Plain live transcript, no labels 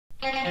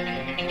Hey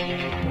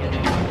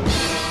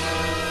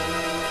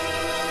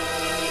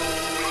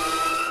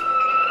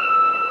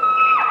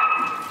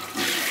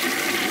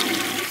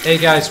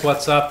guys,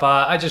 what's up?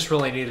 I just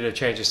really needed a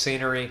change of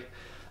scenery.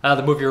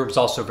 The movie room's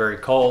also very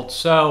cold,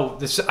 so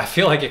I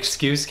feel like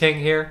excuse king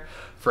here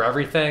for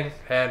everything.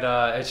 And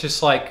it's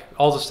just like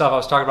all the stuff I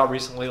was talking about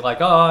recently, like,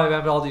 oh, I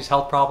have all these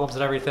health problems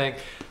and everything.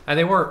 And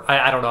they weren't,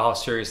 I don't know how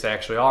serious they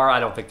actually are. I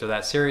don't think they're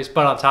that serious.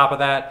 But on top of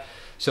that,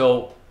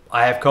 so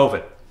I have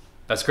COVID.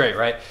 That's great,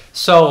 right?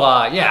 So,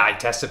 yeah, I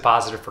tested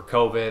positive for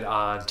COVID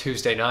on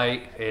Tuesday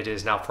night. It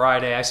is now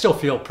Friday. I still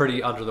feel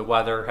pretty under the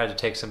weather. Had to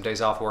take some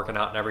days off working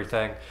out and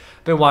everything.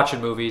 Been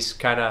watching movies,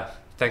 kind of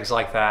things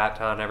like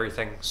that on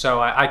everything. So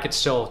I could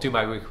still do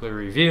my weekly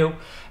review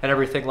and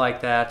everything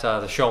like that.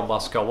 The show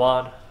must go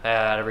on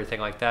and everything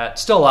like that.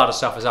 Still a lot of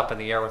stuff is up in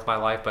the air with my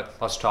life, but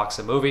let's talk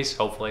some movies.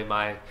 Hopefully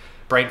my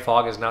brain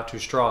fog is not too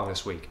strong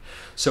this week.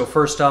 So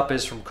first up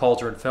is from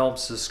Cauldron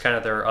Films. This is kind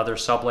of their other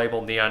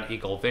sub-label, Neon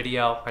Eagle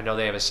Video. I know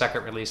they have a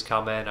second release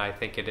coming. I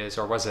think it is,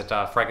 or was it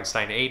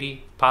Frankenstein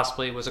 80?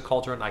 Possibly was a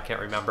Cauldron. I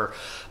can't remember.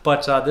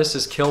 But this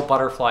is Kill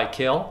Butterfly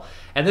Kill.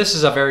 And this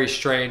is a very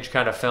strange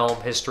kind of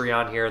film history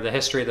on here. The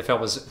history of the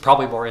film is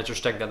probably more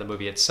interesting than the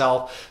movie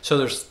itself. So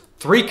there's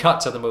 3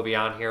 cuts of the movie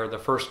on here. The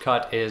first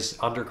cut is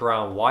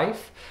Underground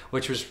Wife,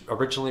 which was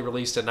originally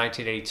released in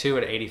 1982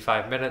 at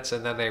 85 minutes,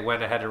 and then they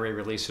went ahead and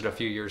re-released it a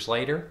few years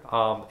later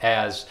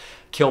as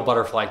Kill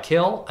Butterfly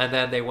Kill, and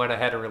then they went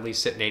ahead and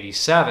released it in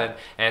 87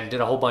 and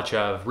did a whole bunch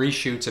of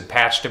reshoots and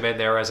patched them in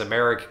there as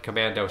American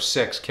Commando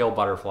 6 Kill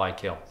Butterfly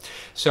Kill.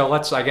 So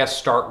let's, I guess,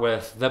 start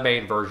with the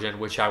main version,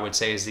 which I would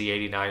say is the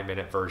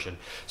 89-minute version.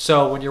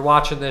 So when you're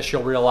watching this,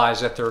 you'll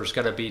realize that there's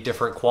going to be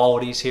different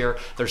qualities here.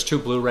 There's 2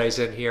 Blu-rays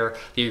in here.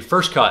 The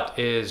first cut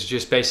is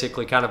just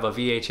basically kind of a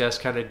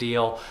VHS kind of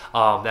deal.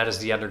 That is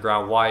The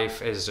Underground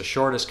Wife. It is the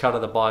shortest cut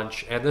of the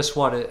bunch. And this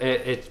one,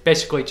 it's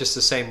basically just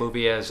the same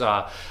movie as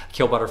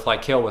Kill Butterfly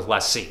Kill with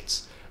less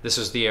scenes. This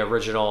is the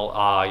original,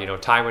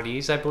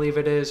 Taiwanese, I believe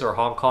it is, or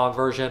Hong Kong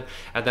version,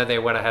 and then they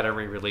went ahead and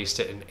re-released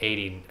it in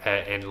 80,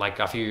 and like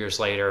a few years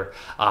later,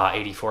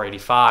 84,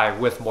 85,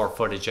 with more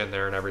footage in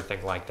there and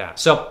everything like that.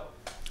 So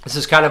this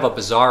is kind of a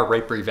bizarre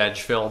rape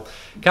revenge film,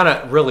 kind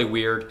of really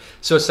weird.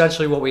 So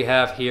essentially what we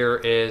have here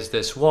is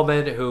this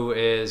woman who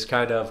is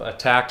kind of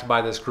attacked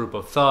by this group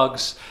of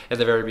thugs in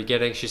the very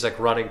beginning. She's like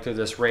running through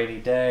this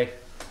rainy day.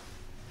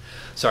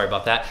 Sorry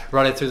about that.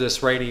 Running through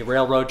this rainy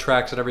railroad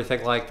tracks and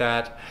everything like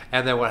that.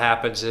 And then what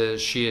happens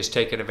is she is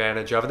taken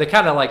advantage of. And they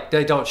kind of like,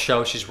 they don't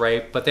show she's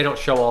raped, but they don't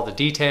show all the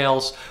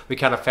details. We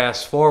kind of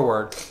fast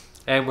forward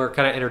and we're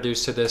kind of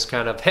introduced to this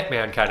kind of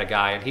hitman kind of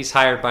guy. And he's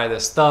hired by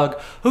this thug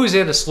who's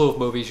in a slew of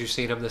movies. You've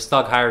seen him. This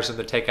thug hires him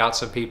to take out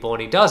some people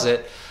and he does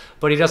it,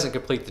 but he doesn't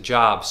complete the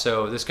job.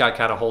 So this guy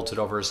kind of holds it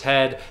over his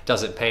head,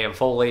 doesn't pay him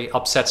fully,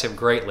 upsets him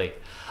greatly.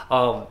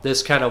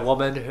 This kind of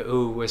woman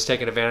who was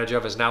taken advantage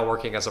of is now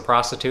working as a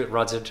prostitute,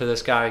 runs into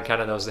this guy and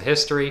kind of knows the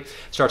history,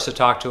 starts to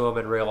talk to him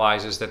and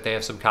realizes that they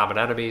have some common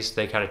enemies.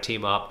 They kind of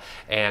team up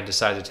and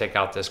decide to take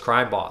out this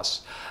crime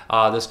boss.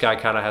 This guy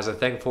kind of has a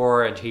thing for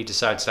her and he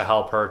decides to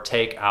help her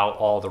take out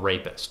all the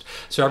rapists.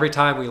 So every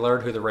time we learn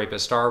who the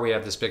rapists are, we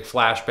have this big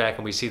flashback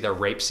and we see their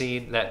rape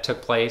scene that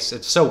took place.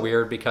 It's so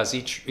weird because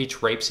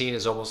each rape scene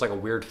is almost like a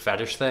weird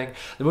fetish thing.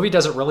 The movie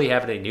doesn't really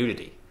have any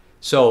nudity.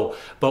 So,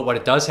 but what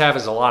it does have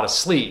is a lot of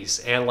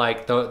sleaze, and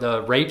like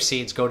the rape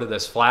scenes go to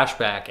this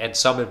flashback, and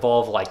some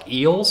involve like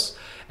eels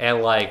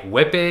and like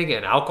whipping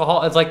and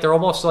alcohol. It's like they're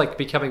almost like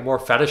becoming more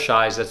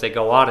fetishized as they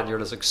go on, and you're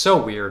just like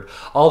so weird.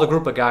 All the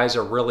group of guys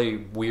are really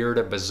weird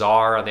and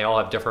bizarre, and they all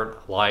have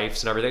different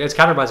lives and everything. It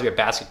kind of reminds me of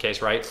Basket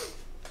Case, right?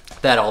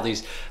 That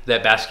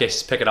Basket Case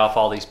is picking off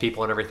all these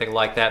people and everything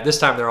like that. This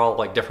time they're all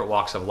like different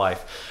walks of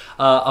life.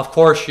 Of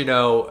course, you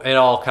know, it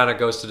all kind of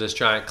goes to this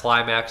giant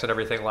climax and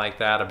everything like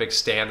that, a big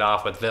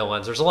standoff with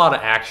villains. There's a lot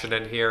of action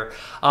in here.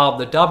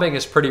 The dubbing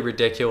is pretty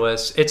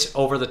ridiculous. It's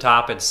over the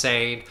top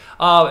insane.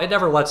 It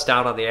never lets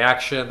down on the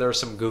action. There's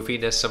some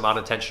goofiness, some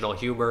unintentional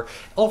humor.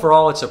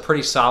 Overall, it's a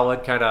pretty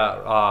solid kind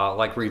of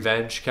like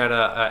revenge kind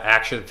of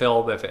action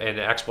film, if an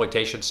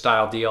exploitation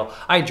style deal.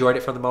 I enjoyed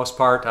it for the most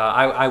part.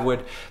 I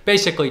would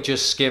basically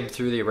just skim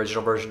through the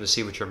original version to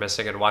see what you're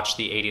missing and watch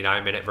the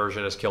 89-minute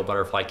version as Kill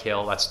Butterfly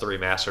Kill. That's the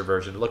remastered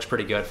version. It looks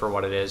pretty good for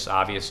what it is,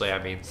 obviously.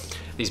 I mean,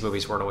 these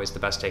movies weren't always the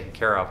best taken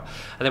care of.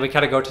 And then we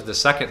kind of go to the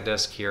second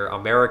disc here,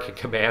 American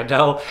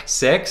Commando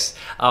 6.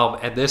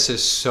 And this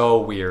is so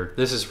weird.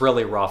 This is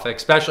really rough.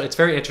 Especially, it's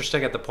very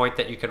interesting at the point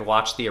that you can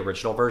watch the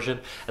original version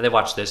and then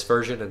watch this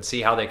version and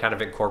see how they kind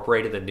of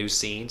incorporated the new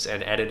scenes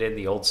and edited in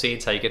the old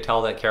scenes, how you can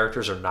tell that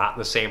characters are not in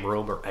the same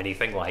room or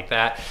anything like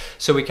that.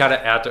 So we kind of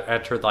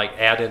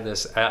add in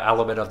this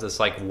element of this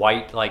like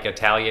white, like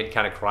Italian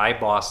kind of crime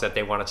boss that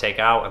they want to take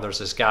out. And there's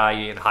this guy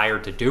in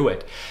hired to do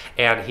it.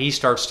 And he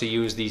starts to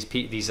use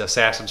these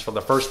assassins from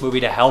the first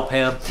movie to help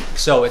him.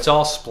 So it's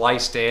all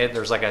spliced in.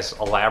 There's like an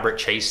elaborate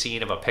chase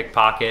scene of a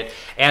pickpocket.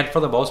 And for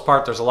the most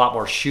part, there's a lot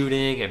more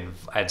shooting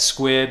and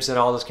squibs and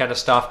all this kind of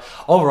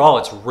stuff. Overall,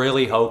 it's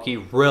really hokey,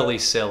 really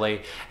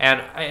silly.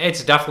 And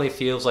it definitely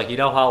feels like, you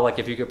know how like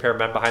if you compare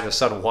Men Behind the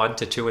Sun 1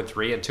 to 2 and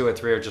 3, and 2 and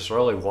 3 are just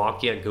really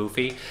wonky and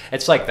goofy.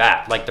 It's like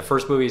that. Like the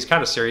first movie is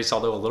kind of serious,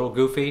 although a little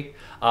goofy.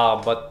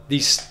 But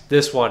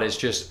this one is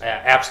just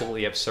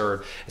absolutely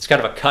absurd. It's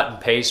kind of a cut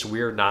and paste,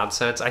 weird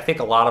nonsense. I think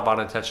a lot of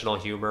unintentional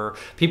humor.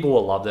 People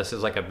will love this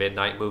as like a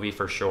midnight movie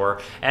for sure.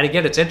 And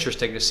again, it's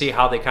interesting to see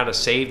how they kind of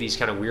save these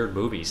kind of weird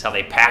movies, how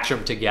they patch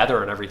them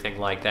together and everything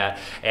like that.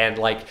 And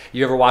like,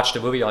 you ever watched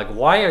a movie, you're like,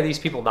 why are these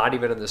people not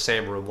even in the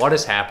same room? What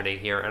is happening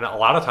here? And a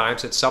lot of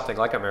times it's something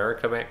like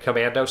American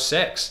Commando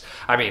 6.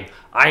 I mean,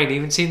 I ain't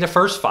even seen the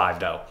first 5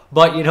 though.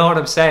 But you know what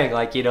I'm saying?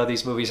 Like, you know,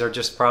 these movies are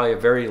just probably a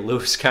very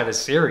loose kind of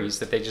series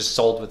that they just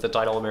sold with the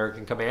title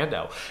American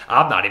Commando.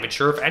 I'm not even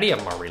sure if any of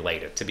them are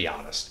related, to be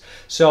honest.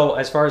 So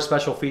as far as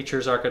special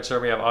features are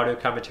concerned, we have audio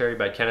commentary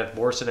by Kenneth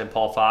Morrison and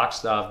Paul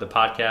Fox of the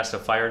podcast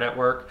of Fire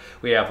Network.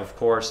 We have, of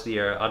course, the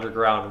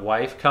Underground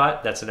Wife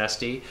cut. That's an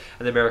SD.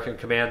 And the American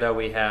Commando,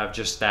 we have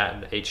just that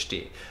in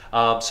HD.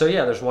 So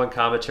yeah, there's one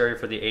commentary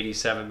for the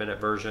 87-minute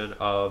version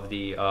of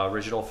the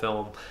original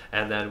film,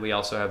 and then we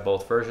also have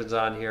both versions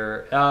on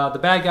here. The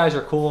bad guys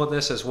are cool in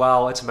this as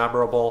well. It's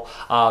memorable.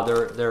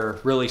 They're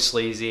really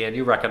sleazy, and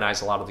you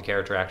recognize a lot of the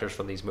character actors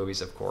from these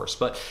movies, of course.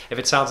 But if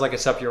it sounds like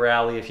it's up your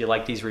alley, if you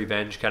like these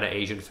revenge kind of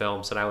Asian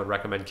films, then I would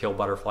recommend Kill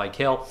Butterfly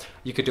Kill.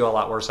 You could do a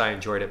lot worse. I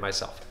enjoyed it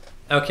myself.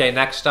 Okay,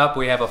 next up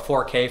we have a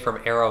 4K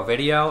from Arrow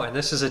Video, and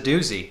this is a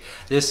doozy.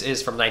 This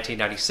is from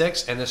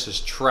 1996, and this is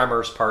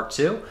Tremors Part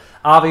 2.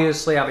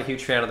 Obviously, I'm a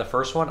huge fan of the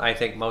first one. I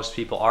think most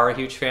people are a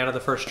huge fan of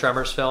the first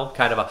Tremors film,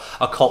 kind of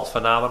a cult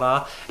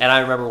phenomena. And I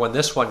remember when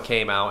this one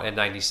came out in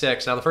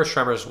 '96. Now, the first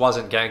Tremors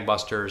wasn't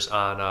gangbusters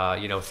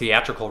on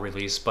theatrical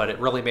release, but it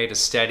really made a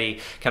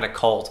steady kind of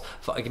cult.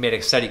 It made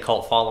a steady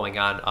cult following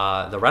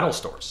on the rental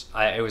stores.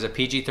 It was a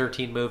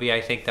PG-13 movie.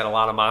 I think that a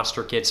lot of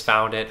monster kids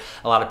found it.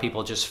 A lot of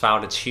people just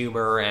found its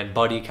humor and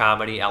buddy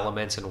comedy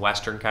elements and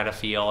Western kind of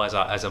feel as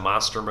a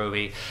monster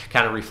movie,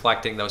 kind of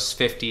reflecting those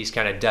 50s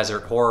kind of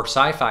desert horror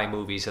sci-fi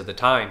movies of the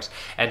times.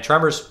 And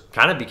Tremors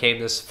kind of became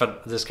this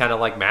kind of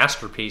like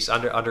masterpiece,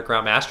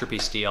 underground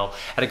masterpiece deal.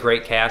 Had a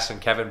great cast in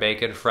Kevin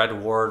Bacon,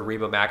 Fred Ward,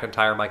 Reba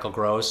McEntire, Michael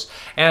Gross.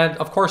 And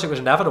of course it was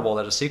inevitable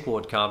that a sequel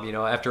would come. You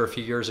know, after a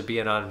few years of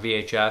being on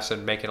VHS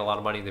and making a lot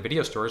of money in the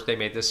video stores, they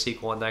made this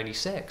sequel in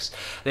 '96.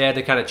 They had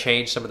to kind of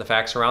change some of the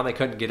facts around. They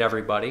couldn't get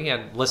everybody,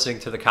 and listening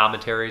to the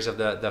commentaries of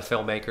the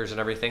filmmakers and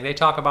everything, they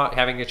talk about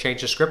having to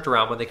change the script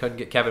around when they couldn't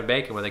get Kevin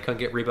Bacon, when they couldn't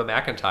get Reba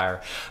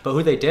McEntire. But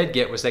who they did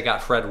get was they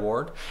got Fred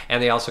Ward,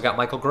 and they also got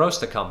Michael Gross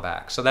to come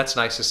back. So that's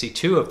nice to see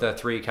 2 of the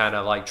 3 kind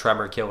of like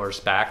Tremor killers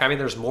back. I mean,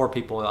 there's more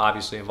people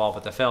obviously involved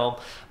with the film,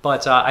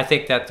 but I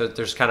think that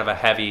there's kind of a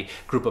heavy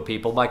group of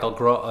people.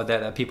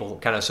 That people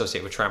kind of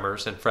associate with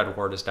Tremors, and Fred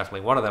Ward is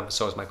definitely one of them.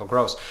 So is Michael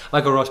Gross.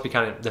 Michael Gross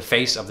became the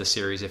face of the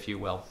series, if you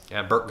will.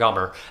 And Burt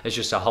Gummer is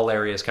just a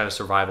hilarious kind of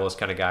survivalist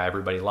kind of guy.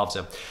 Everybody loves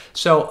him.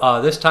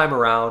 So this time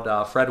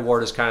around, Fred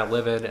Ward is kind of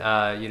living,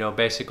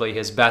 basically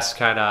his best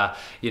kind of,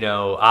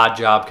 odd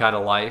job kind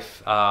of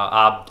life,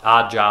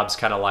 odd jobs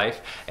kind of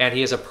life, and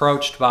he is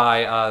approached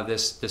by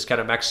this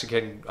kind of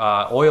Mexican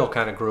oil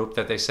kind of group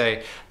that they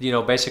say,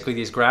 basically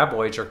these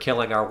graboids are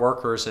killing our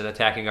workers and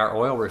attacking our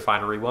oil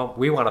refinery.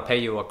 We want to pay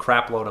you a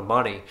crap load of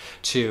money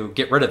to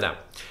get rid of them.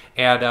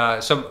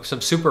 And some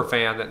super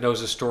fan that knows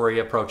the story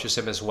approaches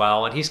him as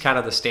well, and he's kind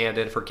of the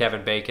stand-in for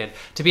Kevin Bacon.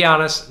 To be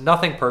honest,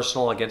 nothing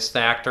personal against the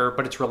actor,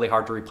 but it's really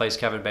hard to replace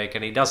Kevin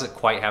Bacon. He doesn't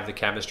quite have the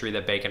chemistry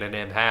that Bacon and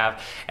him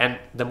have, and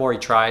the more he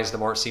tries, the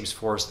more it seems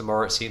forced, the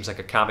more it seems like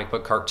a comic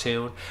book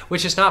cartoon,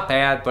 which is not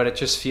bad, but it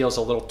just feels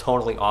a little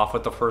totally off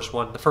with the first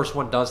one. The first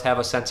one does have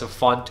a sense of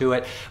fun to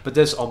it, but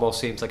this almost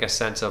seems like a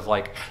sense of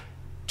like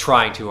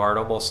trying too hard,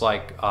 almost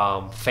like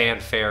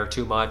fanfare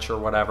too much or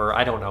whatever.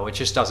 I don't know. It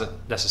just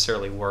doesn't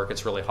necessarily work.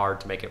 It's really hard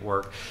to make it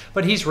work.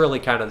 But he's really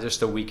kind of just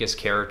the weakest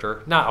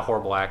character. Not a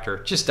horrible actor.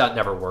 Just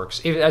never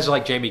works. Even as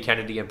like Jamie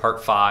Kennedy in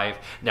Part 5,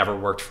 never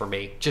worked for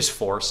me. Just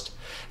forced.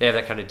 They have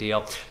that kind of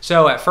deal.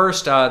 So at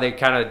first, they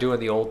kind of doing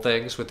the old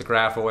things with the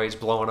graboids,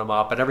 blowing them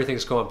up, and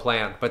everything's going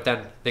planned. But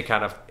then they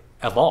kind of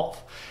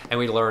evolve, and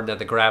we learned that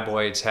the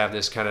graboids have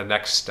this kind of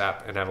next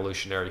step in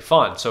evolutionary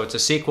fun. So it's a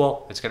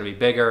sequel. It's going to be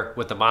bigger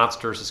with the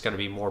monsters. It's going to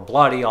be more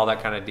bloody, all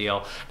that kind of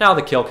deal. Now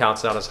the kill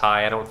count's not as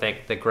high. I don't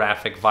think the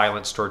graphic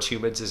violence towards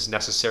humans is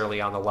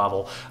necessarily on the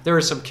level. There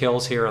is some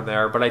kills here and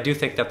there, but I do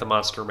think that the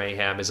monster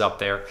mayhem is up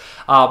there.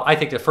 I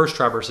think the first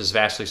Tremors is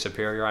vastly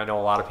superior. I know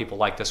a lot of people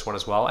like this one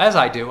as well, as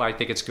I do. I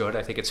think it's good.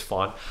 I think it's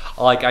fun.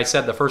 Like I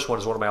said, the first one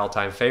is one of my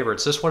all-time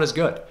favorites. This one is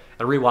good.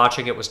 And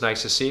rewatching it was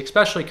nice to see,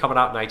 especially coming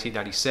out in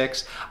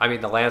 1996. I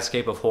mean, the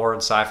landscape of horror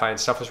and sci-fi and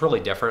stuff was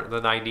really different in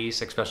the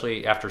 90s,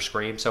 especially after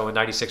Scream. So in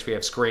 96, we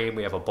have Scream,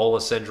 we have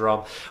Ebola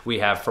Syndrome, we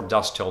have From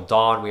Dusk Till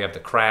Dawn, we have The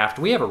Craft.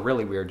 We have a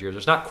really weird year.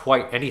 There's not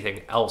quite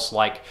anything else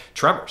like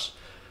Tremors.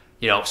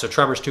 So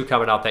Tremors 2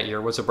 coming out that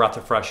year was a breath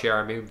of fresh air.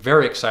 I mean,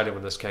 very excited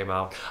when this came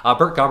out.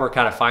 Burt Gummer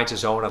kind of finds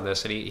his own on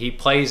this, and he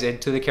plays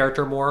into the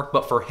character more,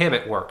 but for him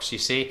it works, you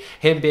see?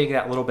 Him being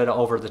that little bit of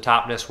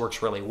over-the-topness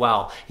works really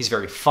well. He's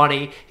very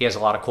funny, he has a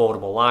lot of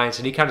quotable lines,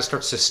 and he kind of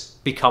starts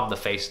to become the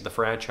face of the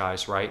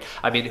franchise, right?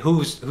 I mean,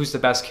 who's the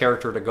best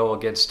character to go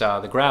against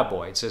the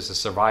Graboids? Is a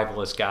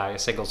survivalist guy, a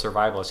single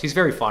survivalist. He's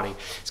very funny.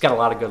 He's got a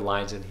lot of good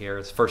lines in here.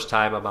 It's the first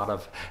time I'm out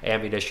of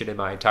ammunition in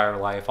my entire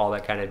life, all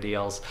that kind of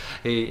deals.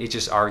 He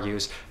just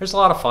argues. There's a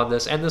lot of fun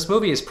and this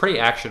movie is pretty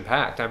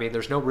action-packed. I mean,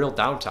 there's no real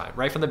downtime.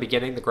 Right from the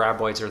beginning, the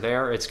Graboids are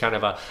there. It's kind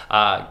of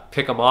a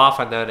pick them off,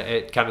 and then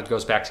it kind of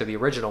goes back to the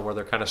original where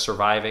they're kind of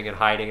surviving and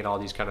hiding and all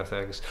these kind of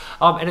things.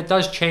 And it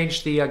does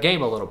change the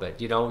game a little bit.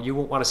 You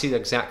won't want to see the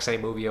exact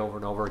same movie over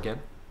and over again.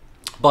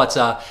 But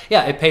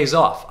yeah, it pays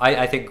off.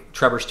 I think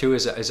Tremors 2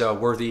 is a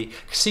worthy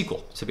sequel,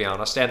 to be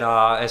honest. And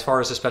as far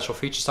as the special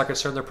features are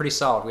concerned, they're pretty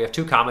solid. We have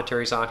 2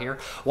 commentaries on here,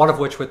 one of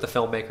which with the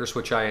filmmakers,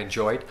 which I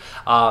enjoyed.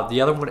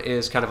 The other one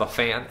is kind of a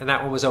fan, and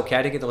that one was okay.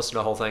 I didn't get to listen to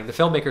the whole thing. The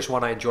filmmakers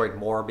one I enjoyed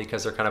more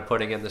because they're kind of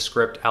putting in the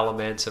script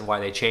elements and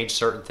why they changed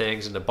certain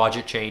things and the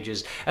budget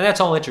changes, and that's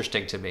all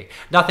interesting to me.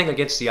 Nothing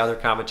against the other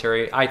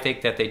commentary. I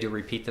think that they do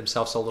repeat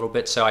themselves a little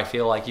bit, so I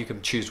feel like you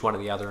can choose one or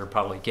the other and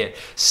probably get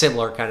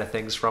similar kind of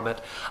things from it.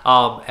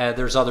 And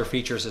there's other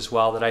features as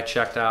well that I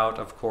checked out,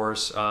 of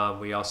course.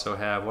 We also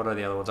have, what are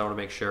the other ones? I want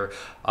to make sure.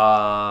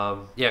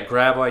 Yeah,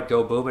 Graboid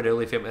Go Boom, a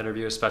newly filmed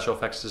interview with special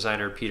effects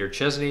designer Peter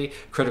Chisney.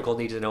 Critical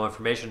Need to Know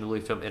Information,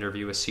 newly filmed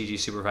interview with CG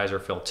supervisor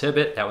Phil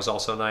Tippett. That was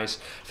also nice.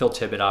 Phil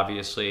Tippett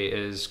obviously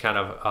is kind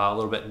of a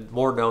little bit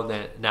more known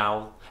than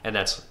now, and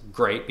that's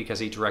great because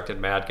he directed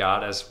Mad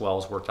God as well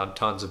as worked on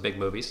tons of big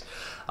movies.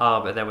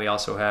 And then we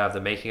also have the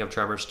making of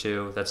Tremors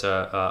 2. That's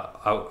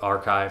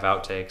archive,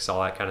 outtakes,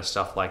 all that kind of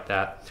stuff like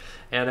that.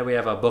 And then we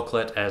have a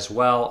booklet as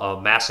well,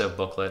 a massive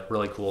booklet,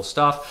 really cool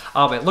stuff.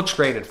 It looks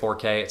great in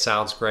 4K. It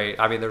sounds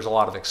great. I mean, there's a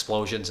lot of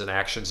explosions and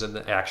action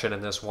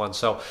in this one.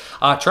 So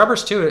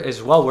Tremors 2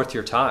 is well worth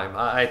your time.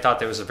 I thought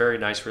that was a very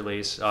nice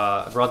release.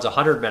 It runs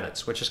 100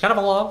 minutes, which is kind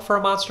of long for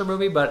a monster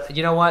movie, but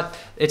you know what?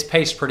 It's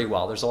paced pretty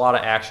well. There's a lot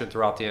of action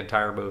throughout the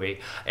entire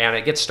movie, and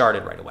it gets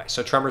started right away.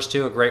 So Tremors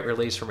 2, a great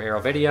release from Arrow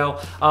Video.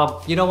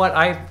 You know what?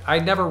 I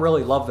never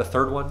really loved the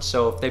third one,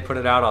 so if they put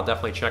it out, I'll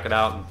definitely check it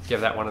out and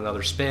give that one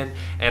another spin.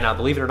 And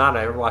believe it or not,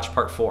 I never watched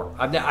part 4.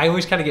 I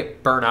always kind of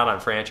get burnt out on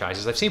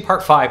franchises. I've seen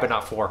part 5, but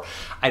not 4.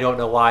 I don't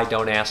know why.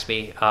 Don't ask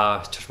me.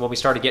 When we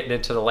started getting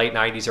into the late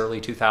 90s, early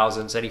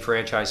 2000s, any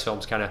franchise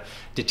films kind of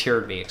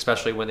deterred me,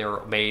 especially when they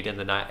were made in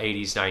the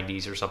 80s,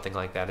 90s, or something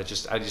like that.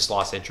 I just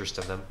lost interest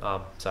in them.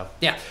 So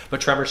yeah,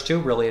 but Tremors 2,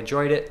 really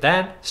enjoyed it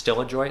then,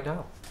 still enjoy it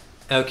now.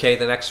 Okay,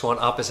 the next one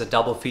up is a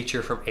double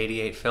feature from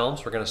 88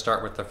 Films. We're going to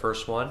start with the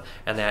first one,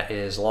 and that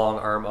is Long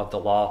Arm of the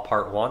Law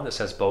Part 1. This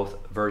has both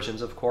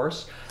versions, of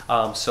course.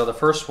 So the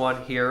first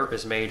one here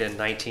is made in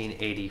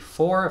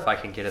 1984, if I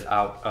can get it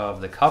out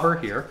of the cover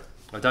here.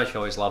 Don't you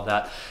always love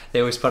that?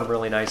 They always put them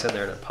really nice in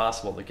there, and it's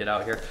impossible to get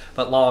out here.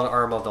 But Long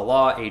Arm of the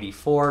Law,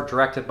 84,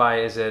 directed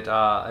by, is it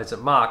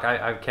Mock?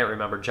 I can't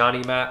remember.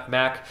 Johnny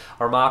Mack,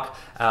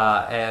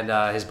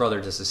 and his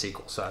brother does the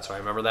sequel, so that's why I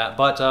remember that.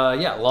 But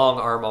yeah, Long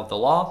Arm of the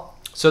Law.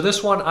 So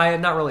this one I had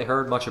not really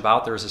heard much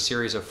about. There was a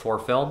series of 4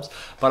 films,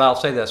 but I'll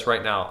say this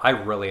right now, I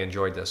really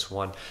enjoyed this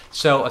one.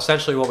 So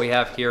essentially what we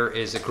have here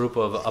is a group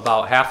of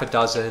about half a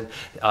dozen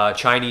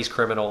Chinese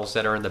criminals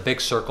that are in the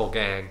Big Circle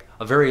gang,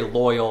 a very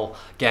loyal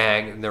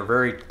gang, and they're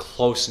very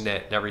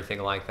close-knit and everything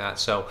like that.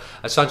 So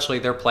essentially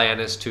their plan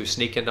is to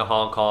sneak into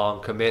Hong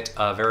Kong, commit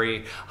a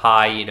very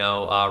high,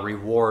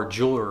 reward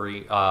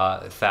jewelry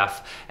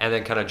theft, and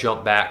then kind of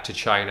jump back to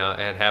China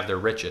and have their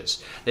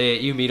riches.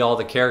 You meet all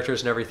the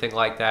characters and everything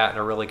like that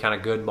in a really kind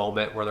of good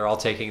moment where they're all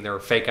taking their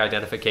fake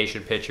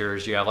identification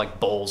pictures. You have like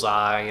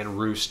Bullseye and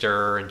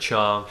Rooster and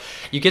Chung.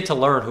 You get to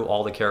learn who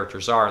all the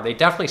characters are, and they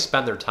definitely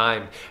spend their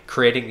time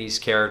creating these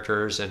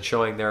characters and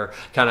showing their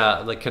kind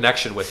of like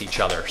connection with each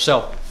other.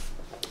 So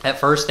at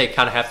first they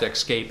kind of have to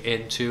escape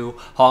into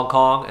Hong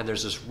Kong, and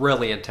there's this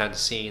really intense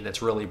scene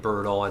that's really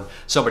brutal, and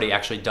somebody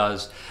actually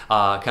does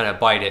kind of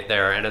bite it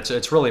there, and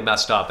it's really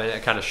messed up, and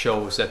it kind of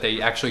shows that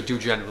they actually do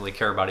genuinely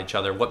care about each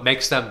other. What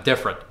makes them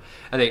different,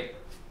 and they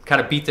kind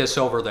of beat this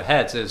over the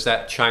heads, is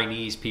that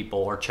Chinese people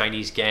or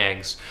Chinese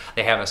gangs,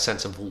 they have a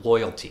sense of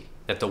loyalty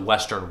that the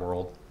Western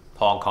world,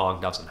 Hong Kong,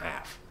 doesn't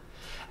have,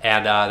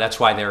 and that's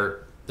why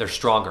they're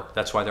stronger.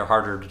 That's why they're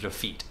harder to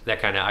defeat.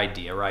 That kind of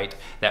idea, right?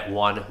 That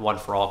one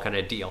for all kind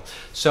of deal.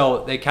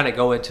 So they kind of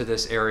go into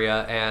this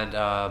area,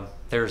 and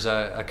there's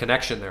a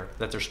connection there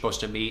that they're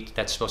supposed to meet,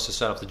 that's supposed to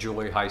set up the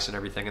jewelry heist and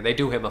everything, and they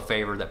do him a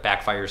favor that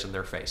backfires in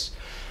their face.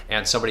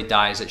 And somebody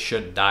dies that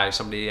shouldn't die,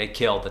 somebody they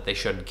killed that they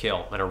shouldn't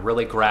kill, in a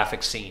really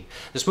graphic scene.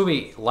 This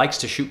movie likes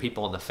to shoot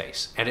people in the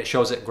face, and it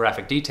shows it in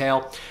graphic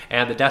detail,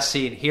 and the death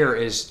scene here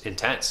is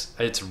intense.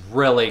 It's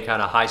really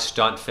kind of high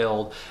stunt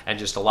filled, and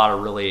just a lot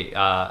of really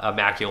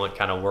immaculate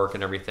kind of work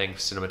and everything,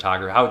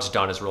 cinematography. How it's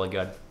done is really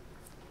good.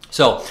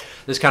 So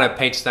this kind of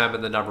paints them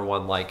in the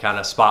 #1 like kind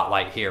of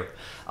spotlight here.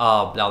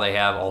 Now they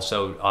have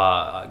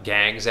also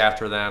gangs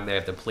after them. They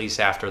have the police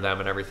after them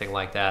and everything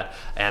like that.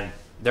 And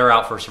they're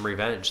out for some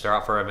revenge. They're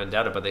out for a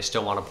vendetta, but they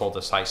still want to pull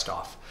this heist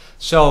off.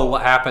 So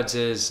what happens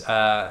is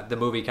the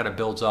movie kind of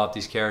builds up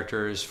these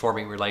characters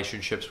forming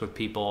relationships with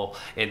people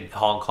in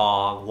Hong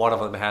Kong. One of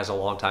them has a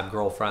longtime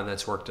girlfriend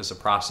that's worked as a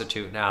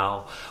prostitute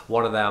now.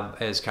 One of them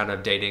is kind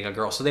of dating a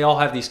girl. So they all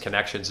have these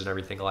connections and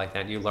everything like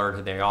that. And you learn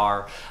who they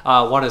are.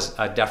 One is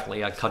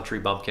definitely a country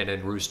bumpkin,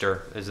 and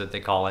Rooster is that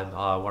they call him,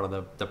 one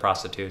of the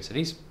prostitutes. And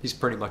he's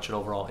pretty much an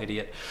overall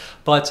idiot.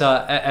 But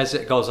as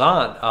it goes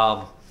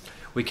on,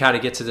 we kind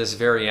of get to this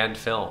very end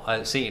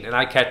scene. And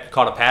I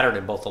caught a pattern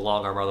in both the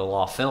Long Arm of the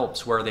Law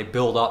films where they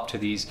build up to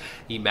these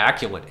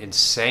immaculate,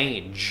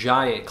 insane,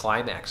 giant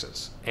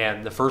climaxes.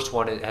 And the first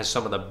one, it has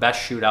some of the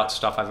best shootout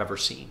stuff I've ever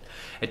seen.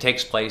 It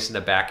takes place in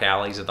the back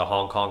alleys of the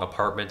Hong Kong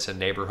apartments and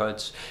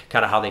neighborhoods,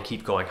 kind of how they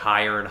keep going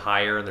higher and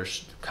higher, and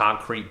there's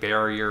concrete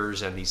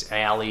barriers and these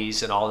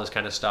alleys and all this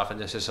kind of stuff, and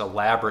there's this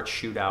elaborate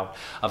shootout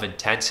of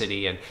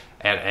intensity and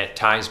at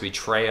times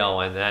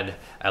betrayal and then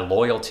a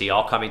loyalty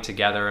all coming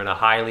together in a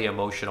highly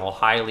emotional,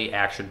 highly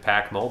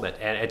action-packed moment.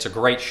 And it's a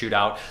great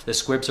shootout. The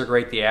squibs are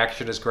great. The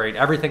action is great.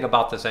 Everything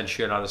about this end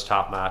shootout is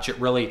top-notch. It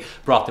really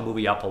brought the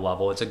movie up a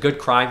level. It's a good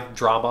crime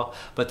drama,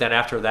 but then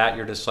after that,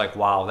 you're just like,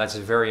 wow, that's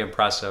very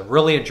impressive.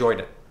 Really enjoyed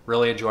it.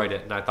 Really enjoyed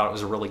it, and I thought it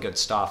was really good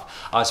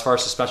stuff. As far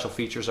as the special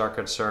features are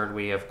concerned,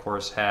 we, of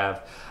course,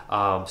 have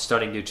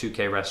stunning new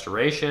 2K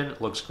restoration.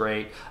 Looks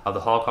great.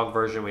 The Hong Kong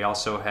version, we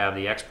also have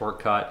the export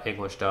cut,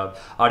 English dub.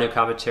 Audio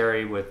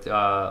commentary with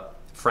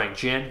Frank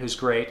Jin, who's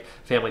great.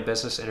 Family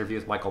Business interview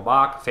with Michael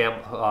Bach.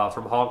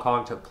 From Hong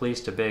Kong to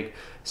police to big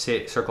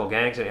circle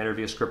gangs, an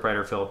interview with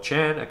scriptwriter Philip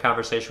Chan. A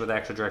conversation with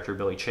action director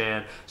Billy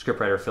Chan,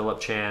 scriptwriter Philip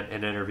Chan,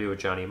 an interview with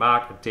Johnny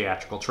Mock.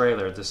 Theatrical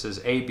trailer. This is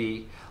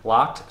AB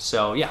locked.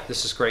 So yeah,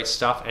 this is great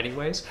stuff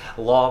anyways.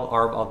 Long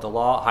Arm of the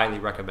Law, highly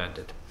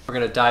recommended. We're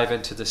going to dive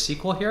into the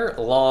sequel here,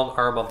 Long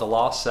Arm of the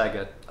Law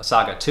Saga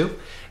 2.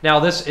 Now,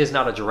 this is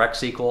not a direct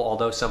sequel,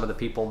 although some of the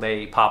people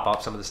may pop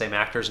up, some of the same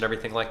actors and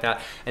everything like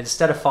that.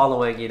 Instead of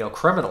following,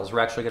 criminals, we're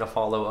actually going to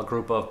follow a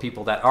group of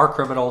people that are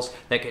criminals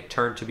that get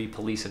turned to be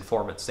police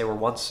informants. They were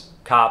once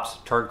cops,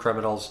 turned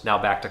criminals,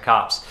 now back to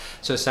cops.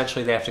 So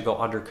essentially, they have to go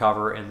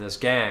undercover in this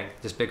gang,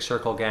 this big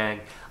circle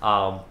gang,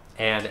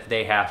 and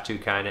they have to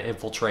kind of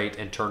infiltrate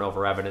and turn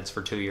over evidence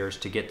for 2 years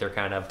to get their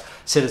kind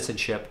of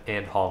citizenship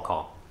in Hong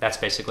Kong. That's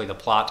basically the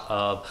plot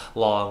of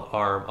Long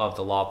Arm of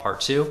the Law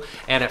Part 2.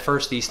 And at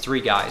first, these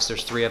three guys,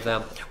 there's three of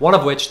them, one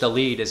of which, the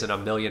lead, is in a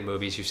million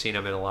movies. You've seen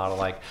him in a lot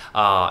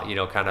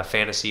of kind of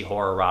fantasy,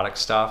 horror, erotic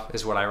stuff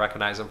is what I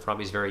recognize him from.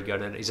 He's very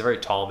good in it. He's a very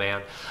tall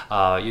man.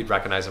 You'd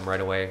recognize him right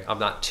away. I'm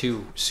not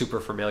too super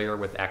familiar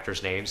with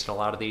actors' names in a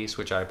lot of these,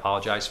 which I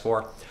apologize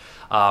for.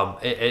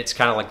 It's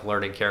kind of like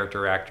learning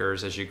character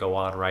actors as you go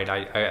on, right?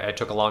 I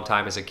took a long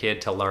time as a kid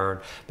to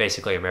learn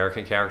basically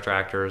American character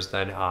actors,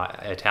 then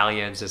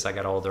Italians as I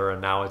got older,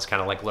 and now it's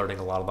kind of like learning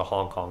a lot of the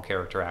Hong Kong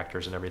character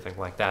actors and everything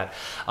like that.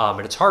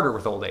 And it's harder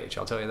with old age,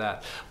 I'll tell you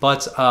that.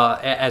 But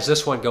as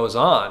this one goes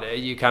on,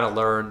 you kind of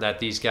learn that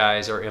these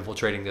guys are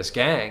infiltrating this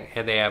gang,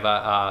 and they have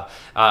a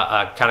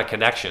kind of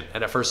connection.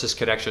 And at first, this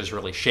connection is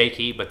really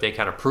shaky, but they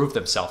kind of prove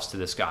themselves to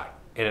this guy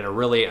and in a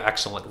really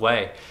excellent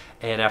way.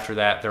 And after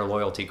that, their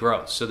loyalty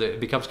grows. So it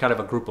becomes kind of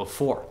a group of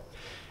four.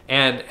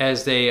 And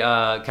as they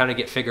kind of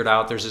get figured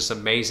out, there's this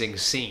amazing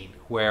scene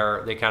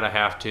where they kind of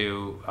have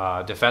to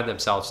defend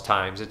themselves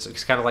times.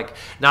 It's kind of like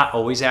not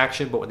always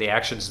action, but when the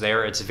action's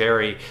there, it's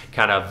very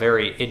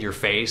in your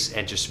face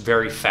and just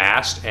very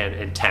fast and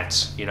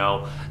intense.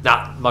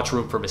 Not much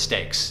room for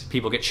mistakes.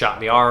 People get shot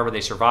in the arm and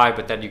they survive,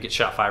 but then you get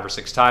shot 5 or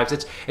 6 times.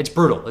 It's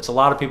brutal. It's a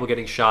lot of people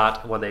getting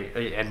shot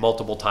and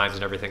multiple times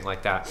and everything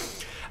like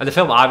that. And the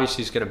film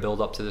obviously is going to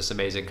build up to this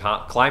amazing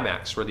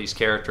climax where these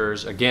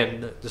characters,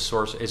 again, the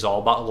source is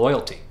all about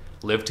loyalty.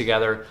 Live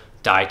together,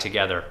 die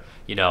together.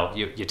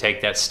 You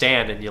take that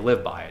stand and you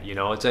live by it.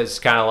 It's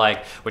kind of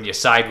like when you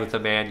side with a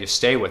man, you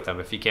stay with them.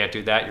 If you can't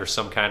do that, you're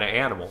some kind of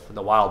animal in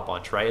the wild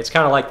bunch, right? It's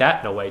kind of like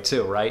that in a way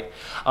too, right?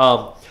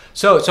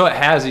 So it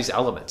has these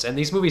elements, and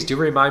these movies do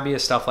remind me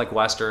of stuff like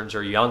Westerns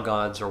or Young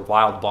Guns or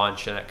Wild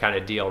Bunch and that kind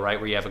of deal, right?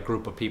 Where you have a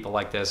group of people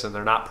like this, and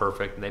they're not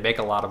perfect, and they make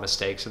a lot of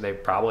mistakes, and they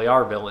probably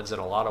are villains in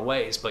a lot of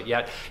ways, but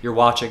yet you're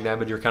watching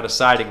them and you're kind of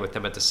siding with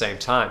them at the same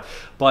time.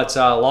 But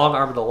Long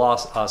Arm of the Law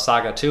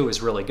Saga 2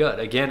 is really good.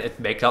 Again, it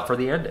makes up for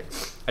the ending.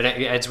 And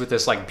it ends with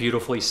this like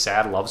beautifully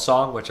sad love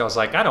song, which I was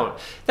like,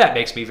 that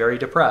makes me very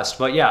depressed.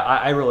 But yeah,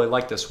 I really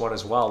like this one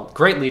as well.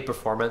 Great lead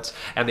performance.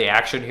 And the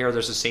action here,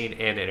 there's a scene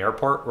in an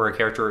airport where a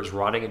character is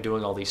running and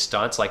doing all these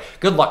stunts. Like,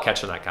 good luck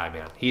catching that guy,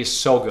 man. He is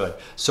so good,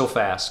 so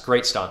fast,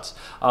 great stunts.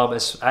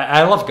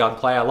 I love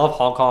gunplay. I love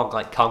Hong Kong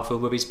like kung fu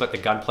movies, but the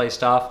gunplay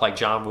stuff, like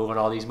John Woo and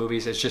all these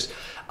movies, it's just,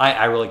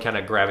 I really kind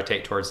of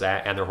gravitate towards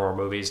that and their horror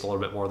movies a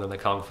little bit more than the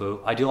kung fu.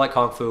 I do like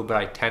kung fu, but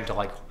I tend to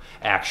like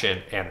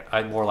action, and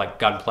I more like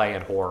gunplay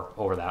and horror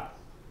over that.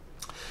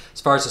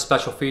 As far as the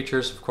special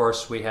features, of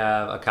course, we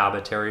have a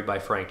commentary by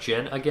Frank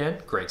Jin again,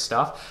 great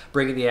stuff.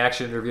 Bringing the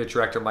action, interview with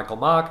director Michael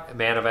Mock,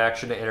 Man of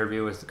Action,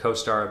 interview with the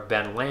co-star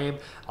Ben Lame.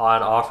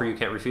 On Offer You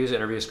Can't Refuse,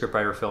 interview with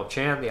scriptwriter Philip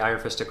Chan. The Iron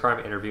Fist of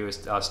Crime, interview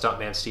with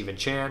stuntman Stephen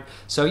Chan.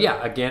 So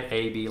yeah, again,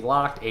 A/B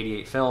locked,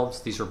 88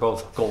 films. These are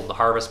both Golden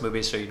Harvest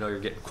movies, so you know you're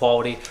getting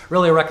quality.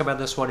 Really recommend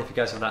this one if you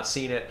guys have not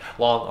seen it.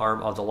 Long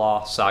Arm of the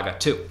Law Saga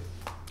 2.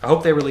 I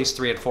hope they release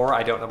 3 and 4.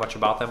 I don't know much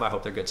about them. I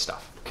hope they're good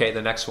stuff. Okay,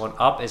 the next one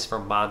up is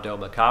from Mondo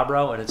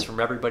Macabro, and it's from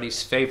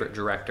everybody's favorite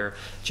director,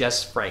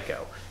 Jess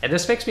Franco. And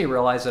this makes me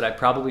realize that I've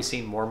probably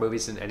seen more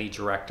movies than any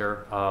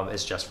director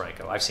as Jess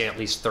Franco. I've seen at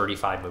least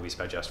 35 movies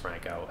by Jess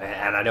Franco.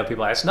 And I know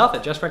people ask,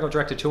 nothing, Jess Franco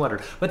directed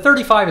 200. But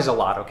 35 is a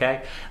lot,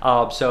 okay?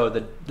 So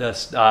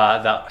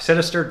the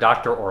Sinister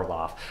Dr.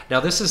 Orloff.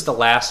 Now, this is the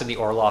last in the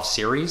Orloff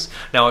series.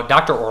 Now,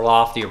 Dr.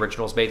 Orloff, the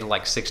original, was made in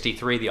like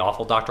 63, The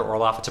Awful Dr.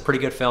 Orloff. It's a pretty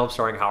good film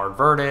starring Howard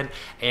Vernon.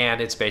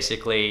 And it's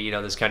basically, you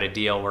know, this kind of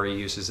deal where he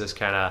uses this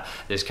kind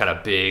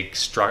of big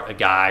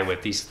guy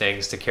with these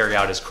things to carry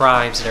out his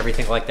crimes and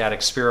everything like that,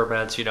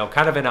 experiments, you know,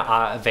 kind of in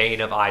a vein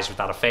of Eyes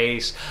Without a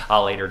Face.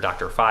 Later,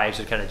 Dr. Fives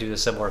would kind of do the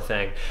similar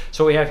thing.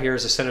 So what we have here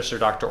is a Sinister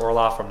Dr.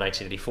 Orloff from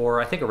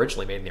 1984, I think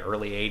originally made in the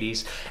early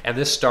 80s. And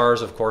this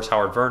stars, of course,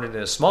 Howard Vernon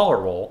in a smaller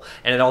role.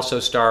 And it also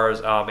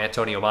stars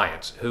Antonio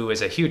Mayans, who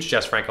is a huge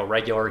Jess Franco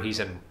regular. He's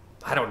in,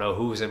 I don't know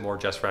who's in more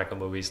Jess Franco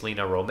movies,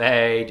 Lena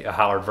Romay,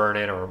 Howard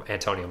Vernon, or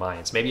Antonio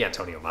Mayans. Maybe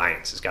Antonio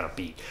Mayans has got a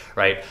beat,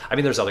 right? I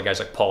mean, there's other guys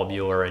like Paul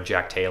Mueller and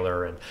Jack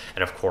Taylor and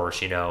of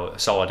course, you know,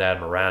 Soledad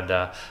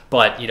Miranda.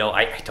 But, you know,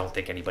 I don't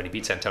think anybody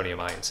beats Antonio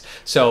Mayans.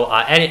 So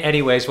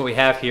anyways, what we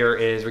have here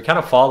is we kind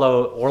of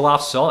follow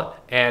Orloff's son.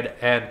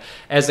 And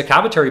as the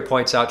commentary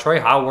points out, Troy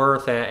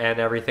Howarth and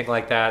everything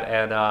like that,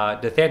 and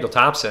Nathaniel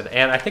Thompson,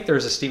 and I think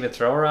there's a Stephen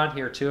Thrower on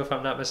here too, if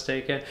I'm not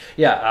mistaken.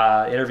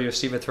 Yeah, interview with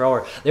Stephen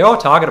Thrower. They're all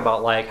talking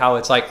about like how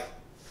it's like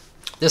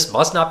this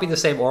must not be the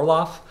same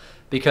Orloff,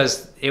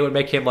 because it would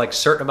make him like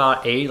certain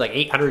amount age, like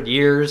 800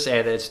 years,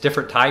 and it's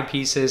different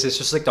timepieces. It's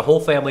just like the whole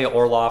family of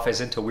Orloff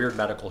is into weird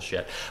medical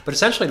shit. But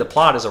essentially the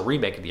plot is a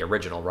remake of the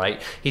original,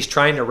 right? He's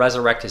trying to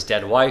resurrect his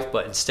dead wife,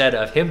 but instead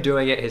of him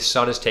doing it, his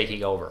son is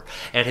taking over.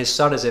 And his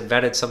son has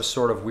invented some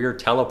sort of weird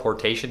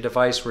teleportation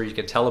device where you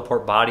can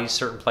teleport bodies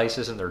certain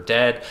places and they're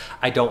dead.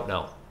 I don't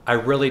know. I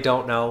really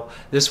don't know.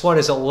 This one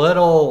is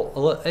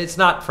it's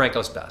not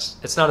Franco's best.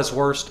 It's not his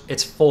worst.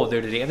 It's full of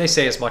nudity. And they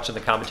say as much in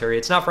the commentary.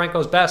 It's not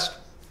Franco's best.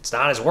 It's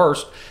not his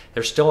worst.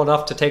 There's still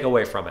enough to take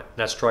away from it.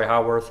 That's Troy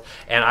Howarth,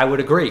 and I would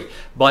agree.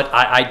 But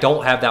I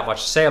don't have that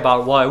much to say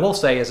about it. What I will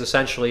say is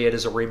essentially it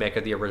is a remake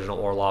of the original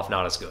Orloff,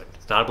 not as good.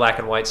 It's not black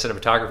and white.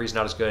 Cinematography is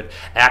not as good.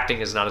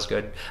 Acting is not as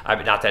good. I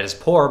mean, not that it's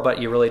poor,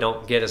 but you really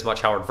don't get as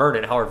much Howard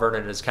Vernon. Howard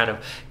Vernon is kind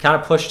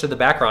of pushed to the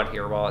background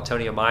here, while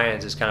Antonio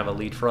Mayans is kind of a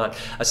lead front.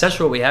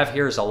 Essentially what we have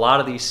here is a lot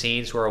of these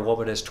scenes where a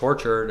woman is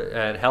tortured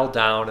and held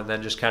down and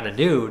then just kind of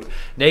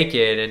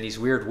naked, and these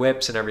weird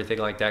whips and everything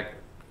like that.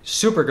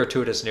 Super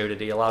gratuitous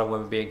nudity, a lot of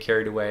women being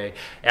carried away,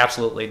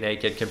 absolutely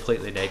naked,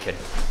 completely naked.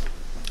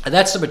 And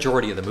that's the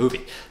majority of the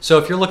movie. So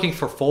if you're looking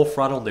for full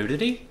frontal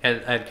nudity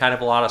and kind of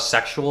a lot of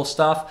sexual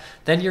stuff,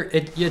 then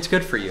it's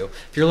good for you.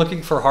 If you're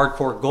looking for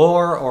hardcore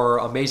gore or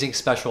amazing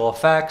special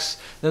effects,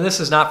 then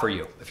this is not for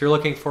you. If you're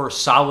looking for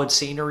solid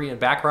scenery and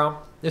background,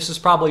 this is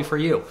probably for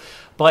you.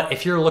 But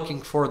if you're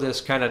looking for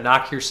this kind of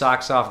knock your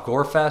socks off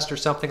gore fest or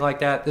something like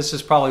that, this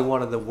is probably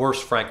one of the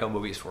worst Franco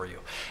movies for you.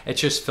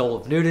 It's just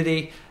filled with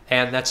nudity,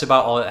 and that's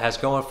about all it has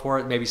going for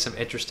it. Maybe some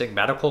interesting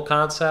medical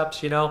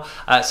concepts, you know,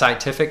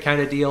 scientific kind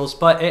of deals,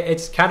 but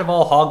it's kind of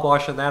all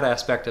hogwash in that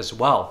aspect as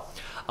well.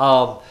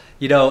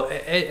 You know,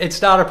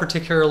 it's not a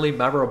particularly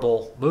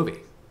memorable movie,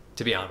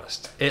 to be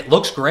honest. It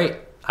looks great.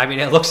 I mean,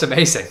 it looks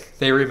amazing.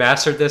 They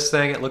remastered this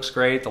thing. It looks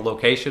great. The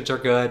locations are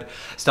good,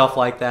 stuff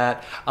like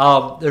that.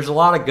 There's a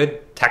lot of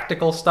good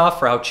technical stuff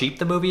for how cheap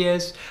the movie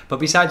is. But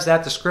besides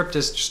that, the script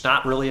is just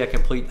not really a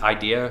complete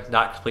idea,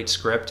 not a complete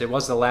script. It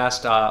was the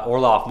last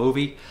Orloff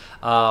movie.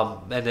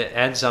 And it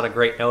ends on a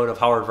great note of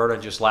Howard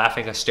Vernon just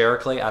laughing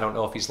hysterically. I don't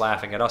know if he's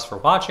laughing at us for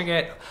watching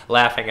it,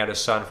 laughing at his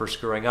son for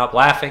screwing up,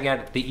 laughing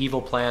at the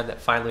evil plan that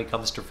finally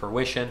comes to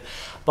fruition.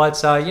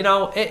 But, you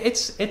know,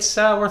 it's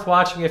worth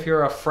watching if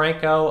you're a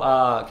Franco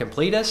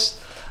completist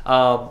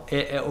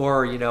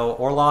or, you know,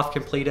 Orloff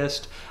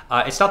completist.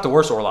 It's not the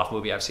worst Orloff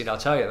movie I've seen, I'll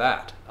tell you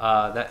that.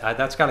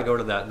 That's got to go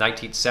to the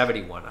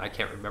 1970 one. I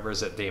can't remember.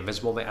 Is it The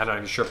Invisible Man? I'm not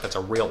even sure if that's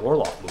a real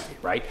Orloff movie,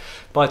 right?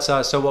 But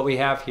so what we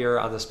have here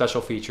on the special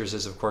features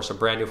is, of course, a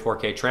brand new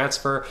 4K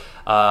transfer,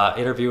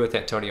 interview with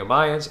Antonio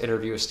Mayans,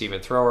 interview with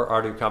Stephen Thrower,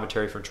 audio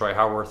commentary from Troy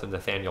Howarth and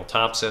Nathaniel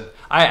Thompson.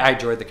 I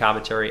enjoyed the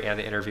commentary and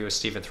the interview with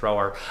Stephen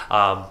Thrower.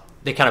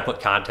 They kind of put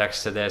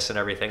context to this and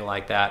everything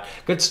like that.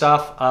 Good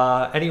stuff.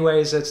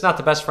 Anyways, it's not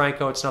the best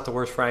Franco. It's not the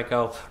worst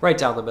Franco. Right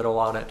down the middle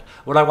on it.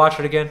 Would I watch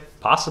it again?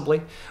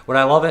 Possibly. Would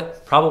I love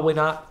it? Probably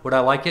not. Would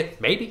I like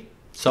it? Maybe.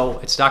 So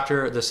it's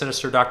the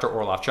Sinister Dr.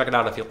 Orloff. Check it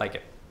out if you like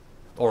it.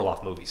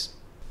 Orloff movies.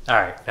 All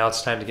right, now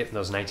it's time to get in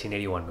those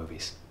 1981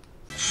 movies.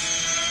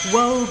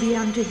 Woe be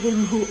unto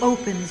him who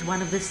opens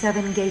one of the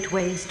 7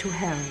 gateways to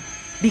hell.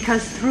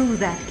 Because through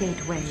that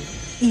gateway,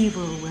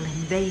 evil will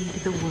invade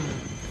the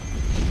world.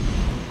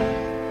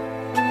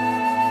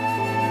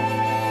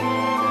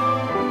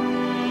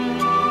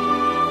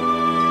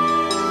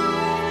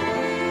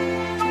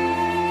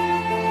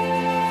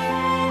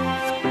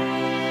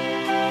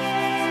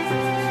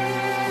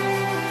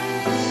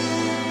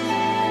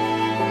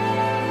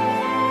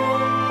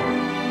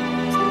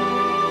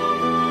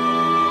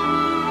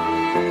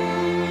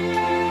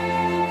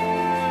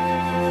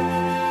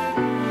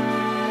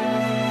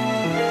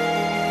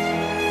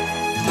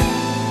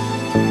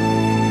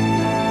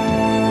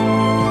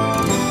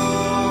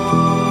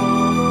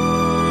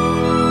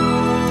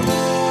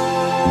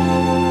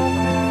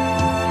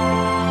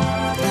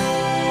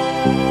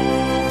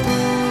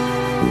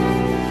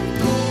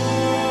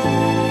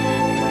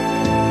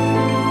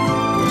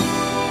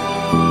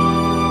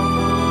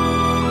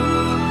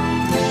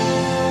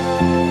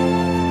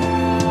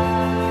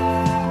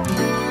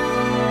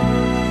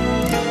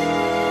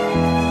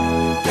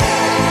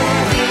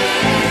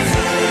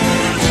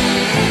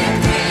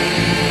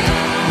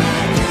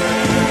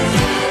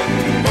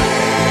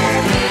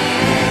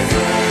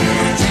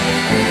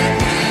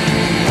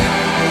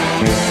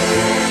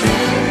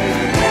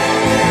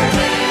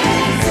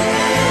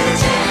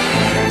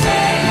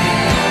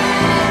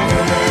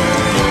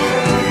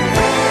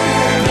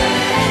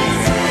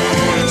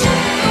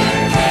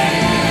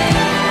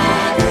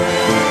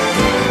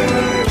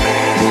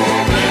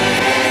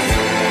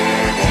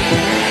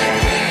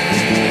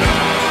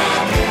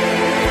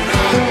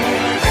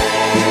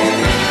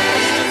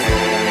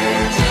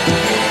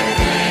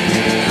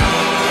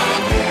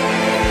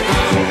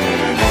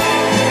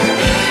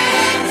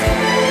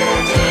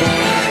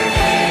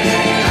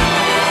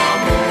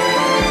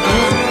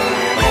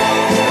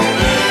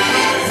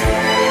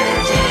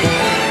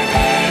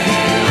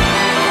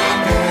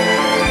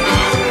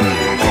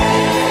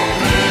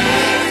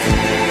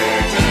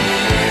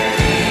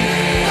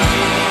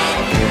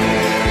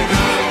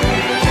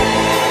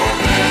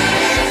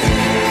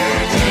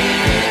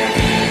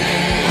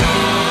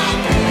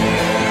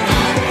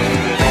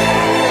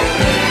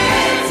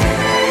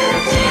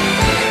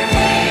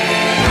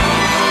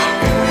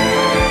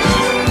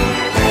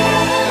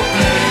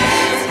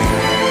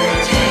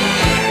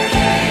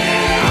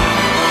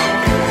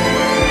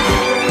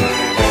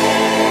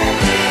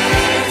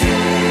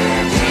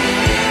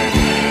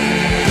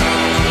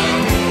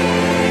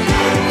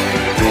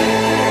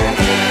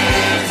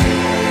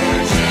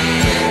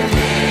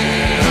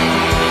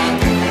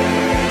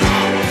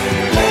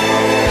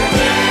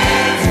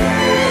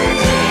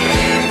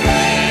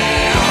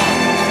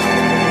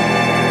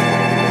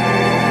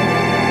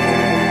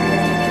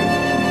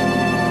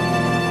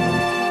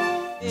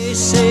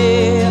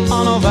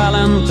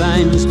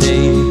 Valentine's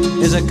Day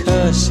is a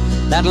curse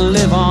that'll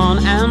live on,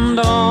 and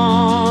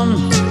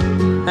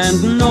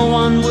no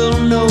one will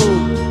know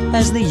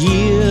as the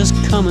years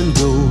come and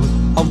go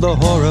of the